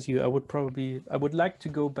same as you. I would like to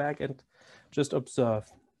go back and just observe,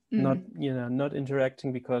 not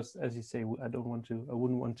interacting, because as you say, I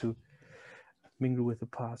wouldn't want to mingle with the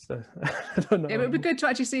past. I don't know. It would be good to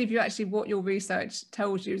actually see if what your research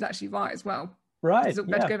tells you is actually right as well. Right. So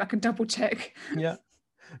better go back and double check. Yeah,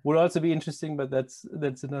 would also be interesting, but that's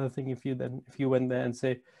another thing. If you went there and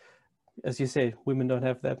say, as you say, women don't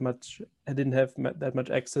have that much. I didn't have that much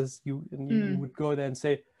access. You would go there and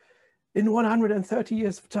say, in 130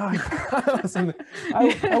 years of time,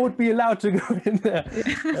 I would be allowed to go in there.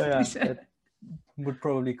 That would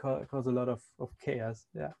probably cause a lot of chaos.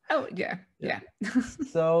 Yeah. Oh yeah.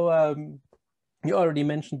 So you already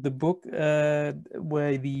mentioned the book where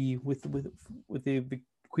with the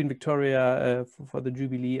Queen Victoria for the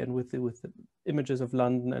Jubilee, and with the images of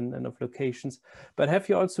London and of locations. But have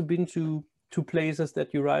you also been to places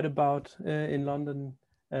that you write about in London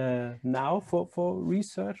now for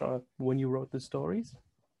research, or when you wrote the stories?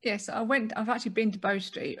 Yes, I've actually been to Bow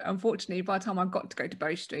Street. Unfortunately, by the time I got to go to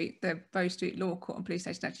Bow Street, the Bow Street Law Court and Police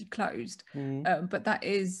Station actually closed. Mm. But that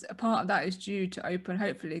is a part of that is due to open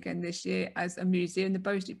hopefully again this year as a museum, the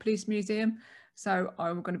Bow Street Police Museum. So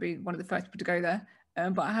I'm going to be one of the first people to go there.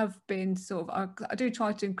 But I have been I do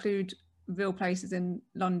try to include real places in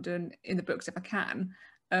London in the books if I can.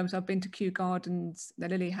 So I've been to Kew Gardens, the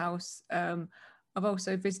Lily House. I've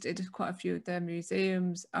also visited quite a few of their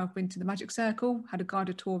museums. I've been to the Magic Circle, had a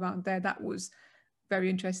guided tour around there. That was very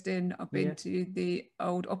interesting. I've been to the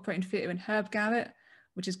old operating theatre in Herb Garrett,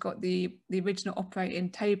 which has got the original operating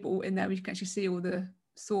table in there. You can actually see all the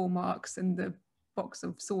saw marks and the box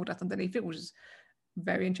of sawdust underneath it, which is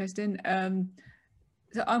very interesting.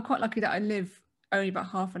 So I'm quite lucky that I live only about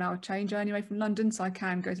half an hour train journey away from London, so I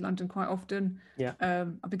can go to London quite often. Yeah.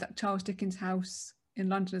 I've been to Charles Dickens' house in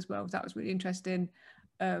London as well. That was really interesting.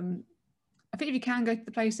 I think if you can go to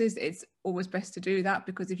the places, it's always best to do that,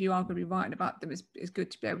 because if you are going to be writing about them, it's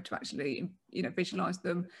good to be able to actually, visualize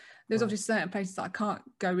them. There's obviously certain places that I can't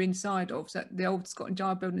go inside of. So the old Scotland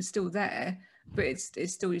Yard building is still there, but it's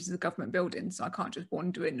still used as a government building, so I can't just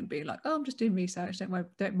wander in and be like, oh, I'm just doing research,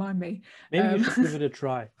 don't mind me. Maybe you should give it a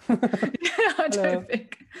try. Yeah, I don't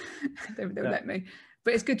think they would let me.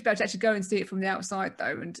 But it's good to be able to actually go and see it from the outside,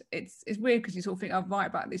 though. And it's weird because you sort of think, I'll write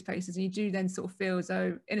about these places, and you do then sort of feel as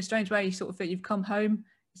though, in a strange way, you sort of feel you've come home.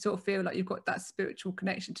 You sort of feel like you've got that spiritual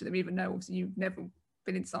connection to them, even though obviously you've never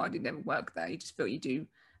been inside, you've never worked there. You just feel you do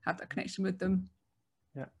have that connection with them.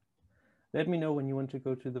 Yeah. Let me know when you want to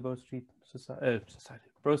go to the Bow Street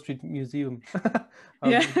Bow Street Museum.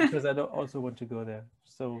 Because I also want to go there.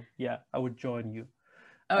 So yeah, I would join you.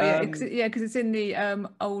 Oh yeah, because it's in the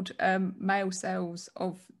old mail cells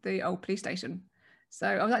of the old police station. So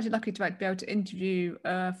I was actually lucky to be able to interview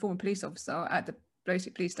a former police officer at the Bow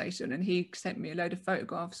Street Police Station, and he sent me a load of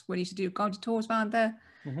photographs when he used to do guided tours around there.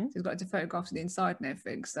 So he's got the photographs of the inside and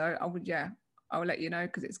everything. So I'll let you know,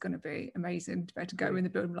 because it's going to be amazing to be able to go in the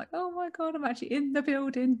building, like, oh my God, I'm actually in the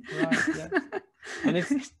building. Right, yeah. And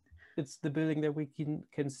it's the building that we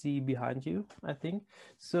can see behind you, I think.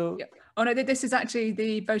 So yep. Oh no, this is actually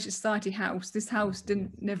the Bow Street Society house. This house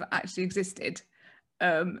never actually existed,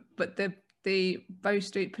 but the Bow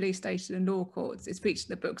Street Police Station and Law Courts is featured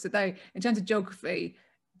in the book. So in terms of geography,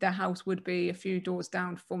 their house would be a few doors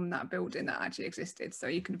down from that building that actually existed. So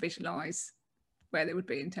you can visualize where they would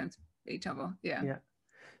be in terms of each other. Yeah.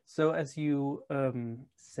 So as you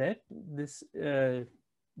said, this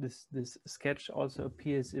sketch also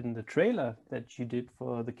appears in the trailer that you did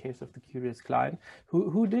for The Case of the Curious Client.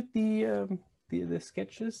 Who did the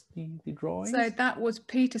sketches, the drawings? So that was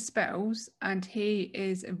Peter Spells, and he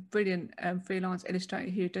is a brilliant freelance illustrator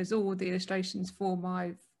who does all the illustrations for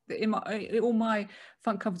all my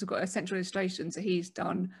front covers have got essential illustrations. So he's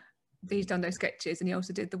done those sketches, and he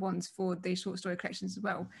also did the ones for the short story collections as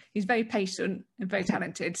well. He's very patient and very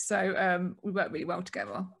talented, so we work really well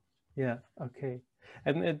together. Yeah, okay.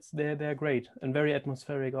 And they're great and very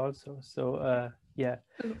atmospheric also. So yeah.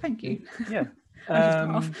 Oh, thank you. Yeah.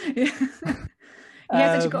 He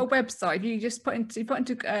has actually got a website. If you just put into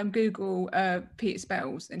Google Peter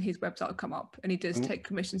Spells, and his website will come up, and he does take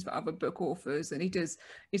commissions for other book authors, and he's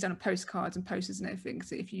done postcards and posters and everything.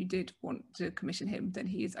 So if you did want to commission him, then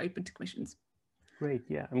he is open to commissions. Great.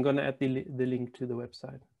 Yeah, I'm gonna add the link to the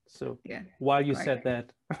website. So yeah, while you said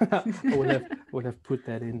that, I would have put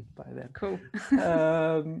that in by then. Cool.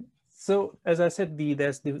 So as I said,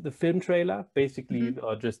 there's the film trailer, basically,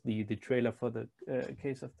 or just the trailer for the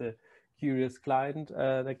Case of the Curious Client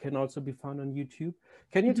that can also be found on YouTube.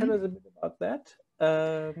 Can you tell us a bit about that?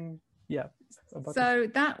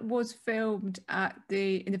 That was filmed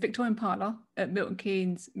in the Victorian Parlour at Milton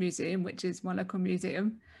Keynes Museum, which is my local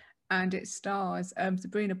museum, and it stars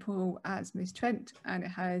Sabrina Poole as Miss Trent, and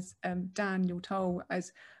it has Daniel Toll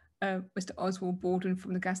as Mr. Oswald Borden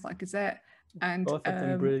from the Gaslight Gazette. And both of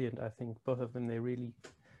them brilliant, I think. Both of them, they really,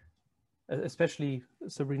 especially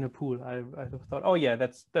Sabrina Poole. I thought, oh yeah,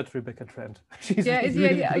 that's Rebecca Trent.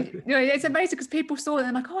 It's amazing because people saw it and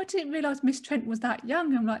they're like, oh, I didn't realise Miss Trent was that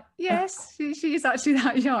young. I'm like, yes, she is actually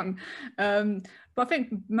that young. But I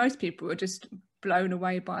think most people were just blown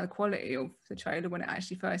away by the quality of the trailer when it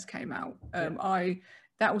actually first came out.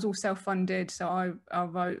 That was all self-funded, so I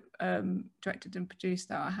wrote, directed and produced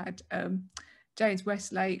that. I had James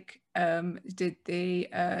Westlake did the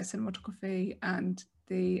cinematography and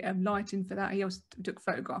the lighting for that. He also took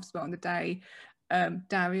photographs as well on the day.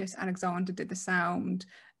 Darius Alexander did the sound,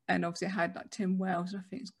 and obviously I had like Tim Wells, I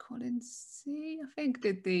think it's Colin C, I think,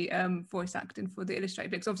 did the voice acting for the illustrator,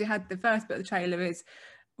 because obviously I had the first bit of the trailer is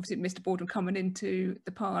obviously Mr. Baldwin coming into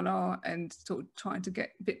the parlour and sort of trying to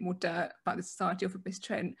get a bit more dirt about the society of Miss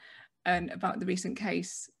Trent and about the recent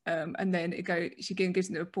case, and then she again gives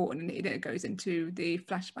them the report, and then it goes into the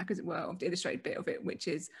flashback, as it were, of the illustrated bit of it, which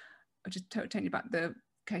is I'll just tell you about the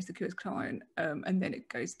case of Curious Client, and then it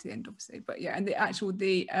goes to the end, obviously. But yeah, and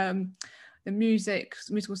the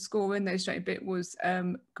musical score in the illustrated bit was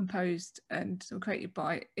composed and sort of created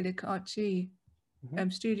by Ilikachi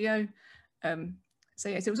Studio. So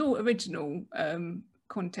yes, it was all original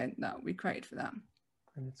content that we created for that.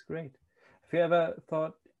 And it's great. Have you ever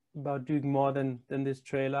thought about doing more than this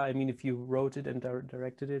trailer? I mean, if you wrote it and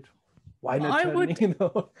directed it, why not?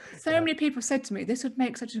 So many people said to me, this would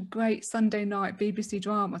make such a great Sunday night BBC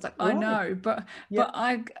drama. I was like, I know, but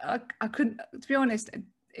I couldn't, to be honest,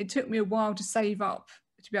 it took me a while to save up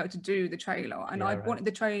to be able to do the trailer. And I wanted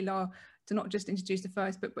the trailer to not just introduce the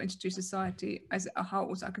first book, but introduce society as a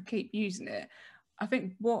whole, so I could keep using it. I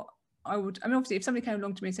think obviously if somebody came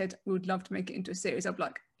along to me and said, we would love to make it into a series, I'd be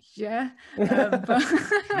like,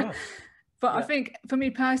 but I think for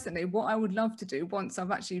me personally, what I would love to do once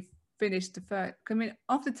I've actually finished the first, I mean,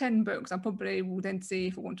 after 10 books, I probably will then see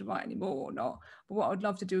if I want to write any more or not. But what I would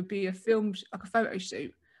love to do would be a film, like a photo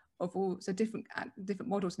shoot of all different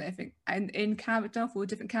models and everything, and in character for all the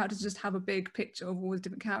different characters, just have a big picture of all the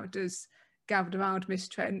different characters gathered around Miss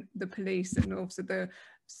Trent, the police, and also the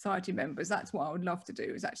society members. That's what I would love to do,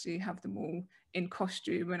 is actually have them all in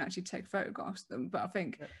costume and actually take photographs of them. But I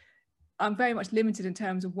think I'm very much limited in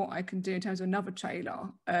terms of what I can do in terms of another trailer.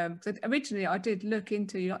 So originally I did look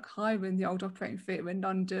into like hiring the old operating theatre in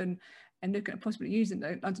London and looking at possibly using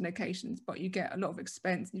the London locations, but you get a lot of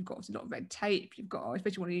expense and you've got a lot of red tape. You've got,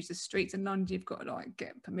 especially when you use the streets in London, you've got to like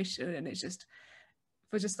get permission, and it's just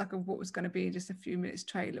for just like what was going to be just a few minutes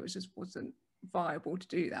trailer, it just wasn't viable to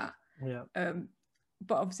do that.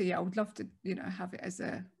 But obviously, I would love to, have it as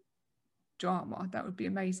a drama. That would be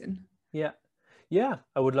amazing. Yeah,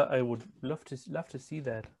 I would love to see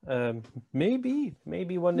that. Maybe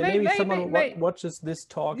one day, maybe someone watches this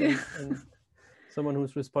talk and someone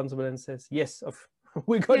who's responsible and says, yes,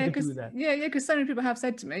 we're going to do that. Because so many people have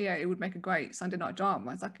said to me, it would make a great Sunday night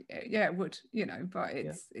drama. It's like, it would, but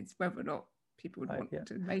it's whether or not people would want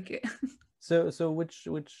to make it. So which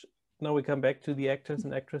now we come back to the actors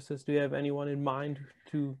and actresses. Do you have anyone in mind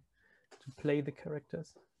to play the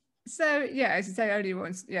characters? So as I say earlier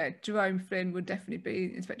once, Jerome Flynn would definitely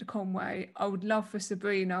be Inspector Conway. I would love for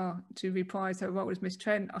Sabrina to reprise her role as Miss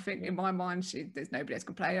Trent. I think in my mind, there's nobody else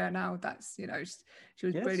can play her now. That's she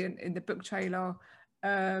was brilliant in the book trailer.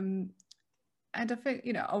 And I think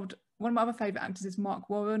one of my other favourite actors is Mark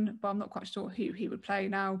Warren, but I'm not quite sure who he would play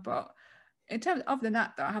now. But in terms other than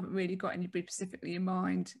that, though, I haven't really got anybody specifically in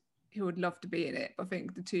mind who would love to be in it. But I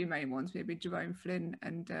think the two main ones would be Jerome Flynn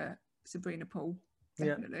and Sabrina Paul.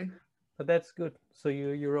 Definitely. But that's good. So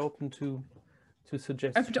you're open to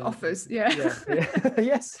suggestions. Open to offers. Yes.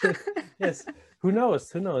 Who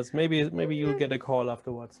knows? Maybe you'll get a call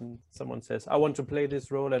afterwards and someone says, I want to play this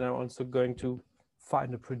role, and I'm also going to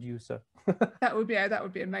find a producer. that would be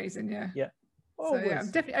amazing. Always. So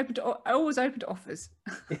I'm definitely always open to offers.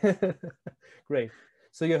 Great.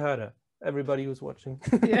 So you heard her, everybody who's watching.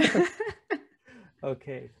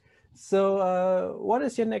 Okay. So what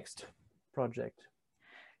is your next project?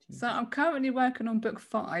 So I'm currently working on book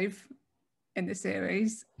 5 in the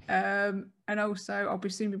series, and also I'll be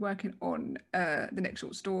soon be working on the next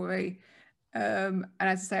short story. And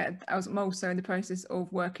as I said, I'm also in the process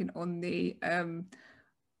of working on the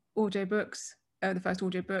audiobooks, the first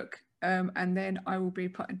audiobook, and then I will be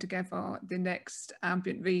putting together the next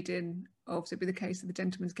ambient reading of So Be the Case of the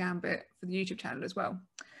Gentleman's Gambit for the YouTube channel as well.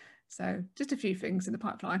 So just a few things in the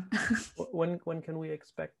pipeline. When can we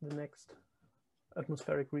expect the next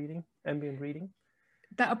atmospheric reading, ambient reading?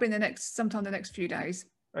 That'll be sometime the next few days.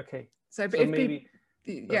 Okay. But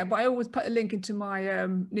I always put a link into my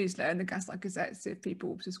newsletter and the Gaslight Gazette, so if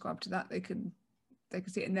people subscribe to that, they can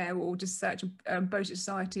see it in there, or just search Bow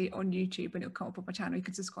Society on YouTube and it'll come up on my channel. You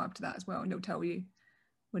can subscribe to that as well, and it'll tell you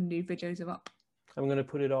when new videos are up. I'm going to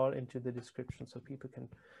put it all into the description so people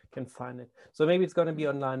can find it. So maybe it's going to be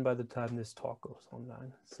online by the time this talk goes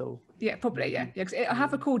online. So probably. Because I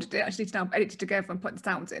have recorded it. I just need to now edit it together and put the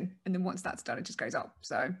sounds in, and then once that's done, it just goes up.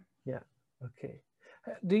 So okay.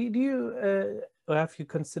 Do you or have you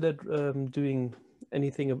considered doing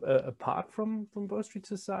anything apart from Bow Street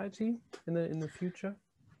Society in the future?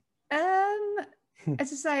 As I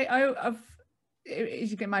say, I've. As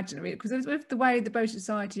you can imagine, because with the way the Bow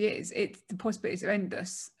Society is, the possibilities are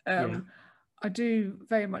endless. I do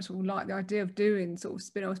very much like the idea of doing sort of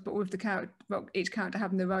spin-offs, but with each character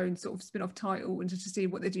having their own sort of spin-off title, and just to see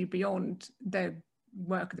what they do beyond their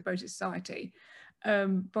work of the British Society.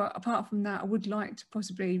 But apart from that, I would like to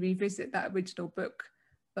possibly revisit that original book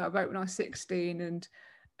that I wrote when I was 16 and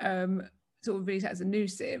sort of read it as a new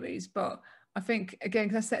series. But I think, again,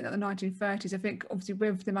 because I set it in the 1930s, I think obviously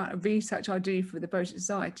with the amount of research I do for the British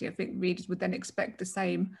Society, I think readers would then expect the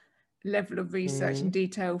same level of research and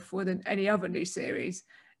detail for any other new series.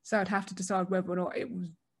 So I'd have to decide whether or not it was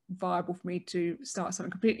viable for me to start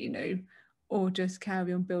something completely new or just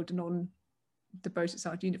carry on building on the British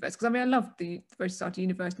Society universe. Because I mean, I love the British Society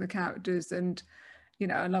universe and the characters, and you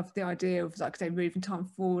know, I love the idea of, like, say, moving time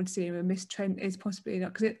forward, seeing where Miss Trent is possibly,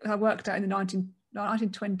 because I worked out in the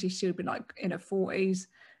 1920s she would be like in her 40s,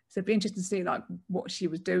 so it'd be interesting to see like what she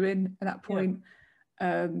was doing at that point.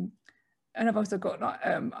 And I've also got like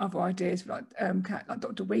other ideas for like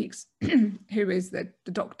Dr. Weeks, who is the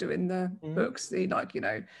doctor in the books. The, like, you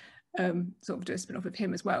know, sort of do a spin-off of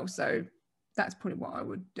him as well. So that's probably what I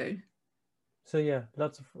would do. So yeah,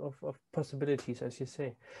 lots of possibilities, as you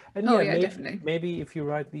say. And definitely. Maybe if you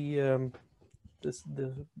write the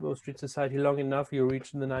Bow Street Society long enough, you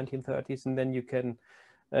reach in the 1930s, and then you can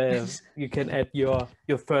add your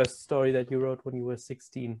first story that you wrote when you were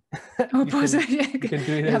 16. Oh, you can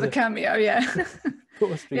do it have a cameo,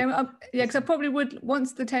 because I probably would,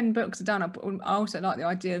 once the 10 books are done, I also like the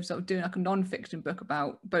idea of sort of doing like a non-fiction book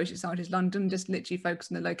about Bow Street Society's London, just literally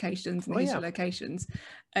focus on the locations and the history locations,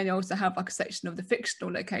 and you also have like a section of the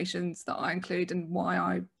fictional locations that I include and why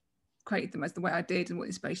I created them as the way I did and what the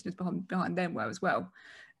inspiration is behind them were as well.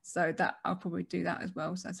 So that I'll probably do that as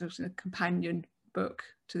well. So that's actually a companion book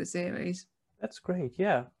to the series. That's great.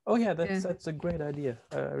 Yeah. Oh yeah, that's a great idea.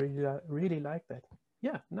 I really like that.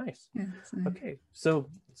 Yeah, nice. Yeah, okay, so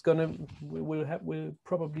it's gonna we'll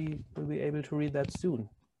probably be able to read that soon.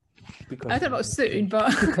 Because I don't know about soon,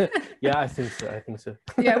 but yeah, I think so.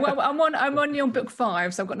 Yeah, well, I'm only on book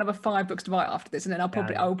 5, so I've got another 5 books to write after this, and then I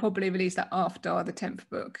will probably release that after the 10th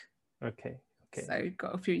book. Okay. So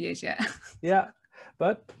got a few years yet. Yeah,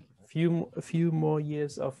 but a few more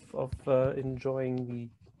years of enjoying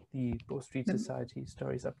the Bow Street Society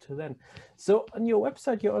stories up to then. So on your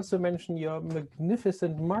website, you also mentioned your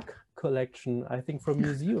magnificent mug collection, I think from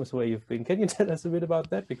museums where you've been. Can you tell us a bit about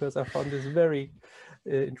that? Because I found this very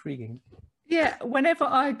intriguing. Yeah, whenever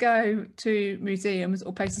I go to museums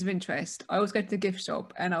or places of interest, I always go to the gift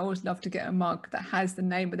shop, and I always love to get a mug that has the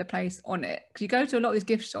name of the place on it. Because you go to a lot of these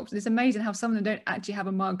gift shops, and it's amazing how some of them don't actually have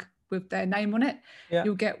a mug with their name on it. Yeah.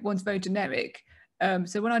 You'll get ones very generic.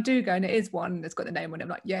 So when I do go and it is one that's got the name on it, I'm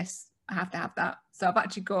like, yes, I have to have that. So I'm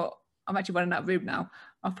actually running out of room now.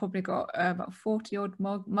 I've probably got about 40 odd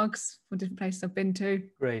mugs from different places I've been to.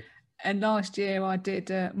 Great. And last year I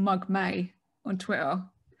did Mug May on Twitter.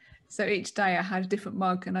 So each day I had a different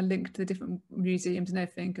mug, and I linked to the different museums and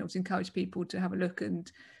everything, and I was encourage people to have a look and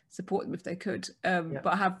support them if they could. But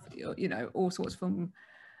I have, you know, all sorts from.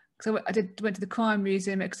 So I went to the Crime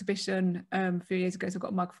Museum exhibition a few years ago, so I've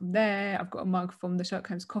got a mug from there. I've got a mug from the Sherlock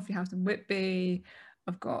Holmes Coffee House in Whitby.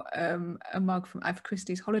 I've got a mug from Agatha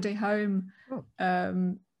Christie's holiday home.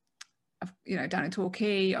 Down in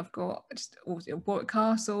Torquay. I've got just also Warwick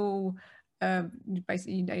Castle.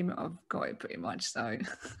 Basically, you name it, I've got it pretty much. So.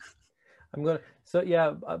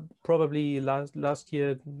 Probably last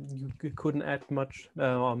year you couldn't add much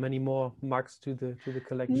or many more mugs to the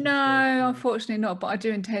collection. No, unfortunately not. But I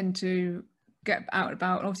do intend to get out and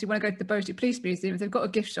about. And obviously, when I go to the Bow Street Police Museum, if they've got a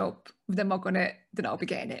gift shop with their mug on it, then I'll be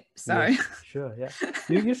getting it. So yeah, sure, yeah.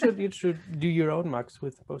 you should do your own mugs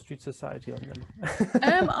with Bow Street Society on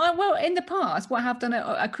them. Well, in the past, what I have done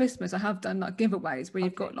at Christmas, I have done like giveaways where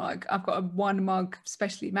you've got like I've got one mug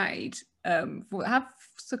specially made. I have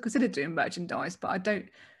considered doing merchandise, but I don't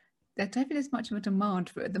think there's much of a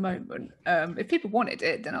demand for it at the moment. If people wanted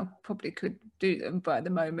it, then I probably could do them, but at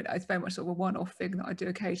the moment it's very much sort of a one-off thing that I do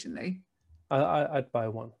occasionally. I'd buy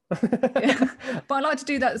one. Yeah. But I like to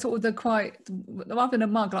do that sort of rather than a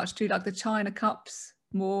mug, I like to do like the china cups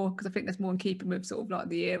more, because I think that's more in keeping with sort of like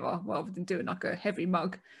the era rather than doing like a heavy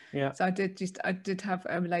mug. Yeah. So I did have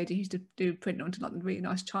a lady who used to do printing onto like really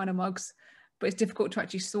nice china mugs. But it's difficult to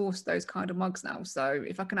actually source those kind of mugs now. So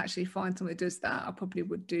if I can actually find someone that does that, I probably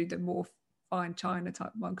would do the more fine china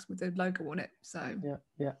type mugs with the logo on it. So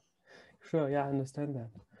yeah, sure, yeah, I understand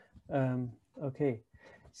that. Okay,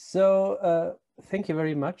 so thank you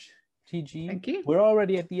very much, TG. Thank you. We're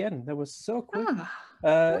already at the end. That was so quick.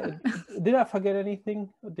 Did I forget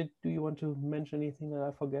anything? Do you want to mention anything that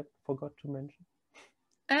I forgot to mention?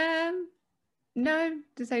 No,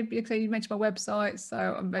 to say you mentioned my website, so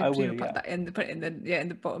I'm maybe to put that in the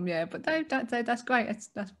bottom. Yeah, but that's great.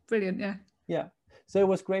 That's brilliant. Yeah. Yeah. So it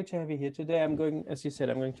was great to have you here today. I'm going, as you said,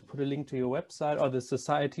 I'm going to put a link to your website or the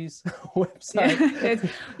society's website.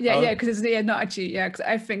 Because not actually, because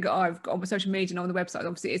everything I've got on my social media and on the website,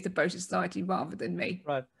 obviously, it's the Bow Street Society rather than me.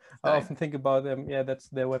 Right. So. I often think about them. Yeah, that's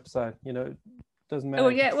their website. You know, it doesn't matter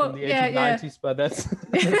if it's from the 1890s, but that's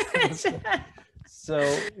so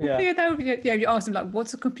yeah. You ask them like,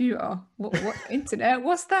 what's a computer? What internet?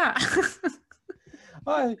 What's that?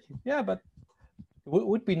 Oh, yeah, but it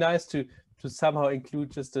would be nice to somehow include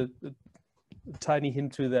just a tiny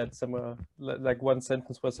hint to that somewhere, like one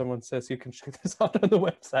sentence where someone says you can check this out on the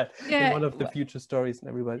website in one of the future stories, and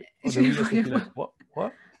everybody, or the readers would be like, what?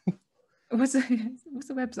 What's the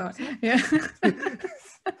website? Yeah.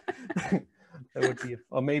 That would be,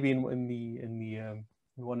 or maybe in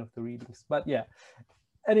one of the readings. But yeah.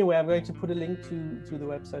 Anyway, I'm going to put a link to the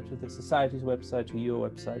website, to the Society's website, to your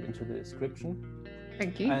website into the description.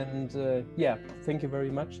 Thank you. And thank you very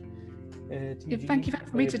much. Thank you for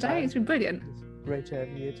having me today. It's been brilliant. It's great to have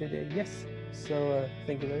you here today. Yes. So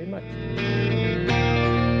thank you very much.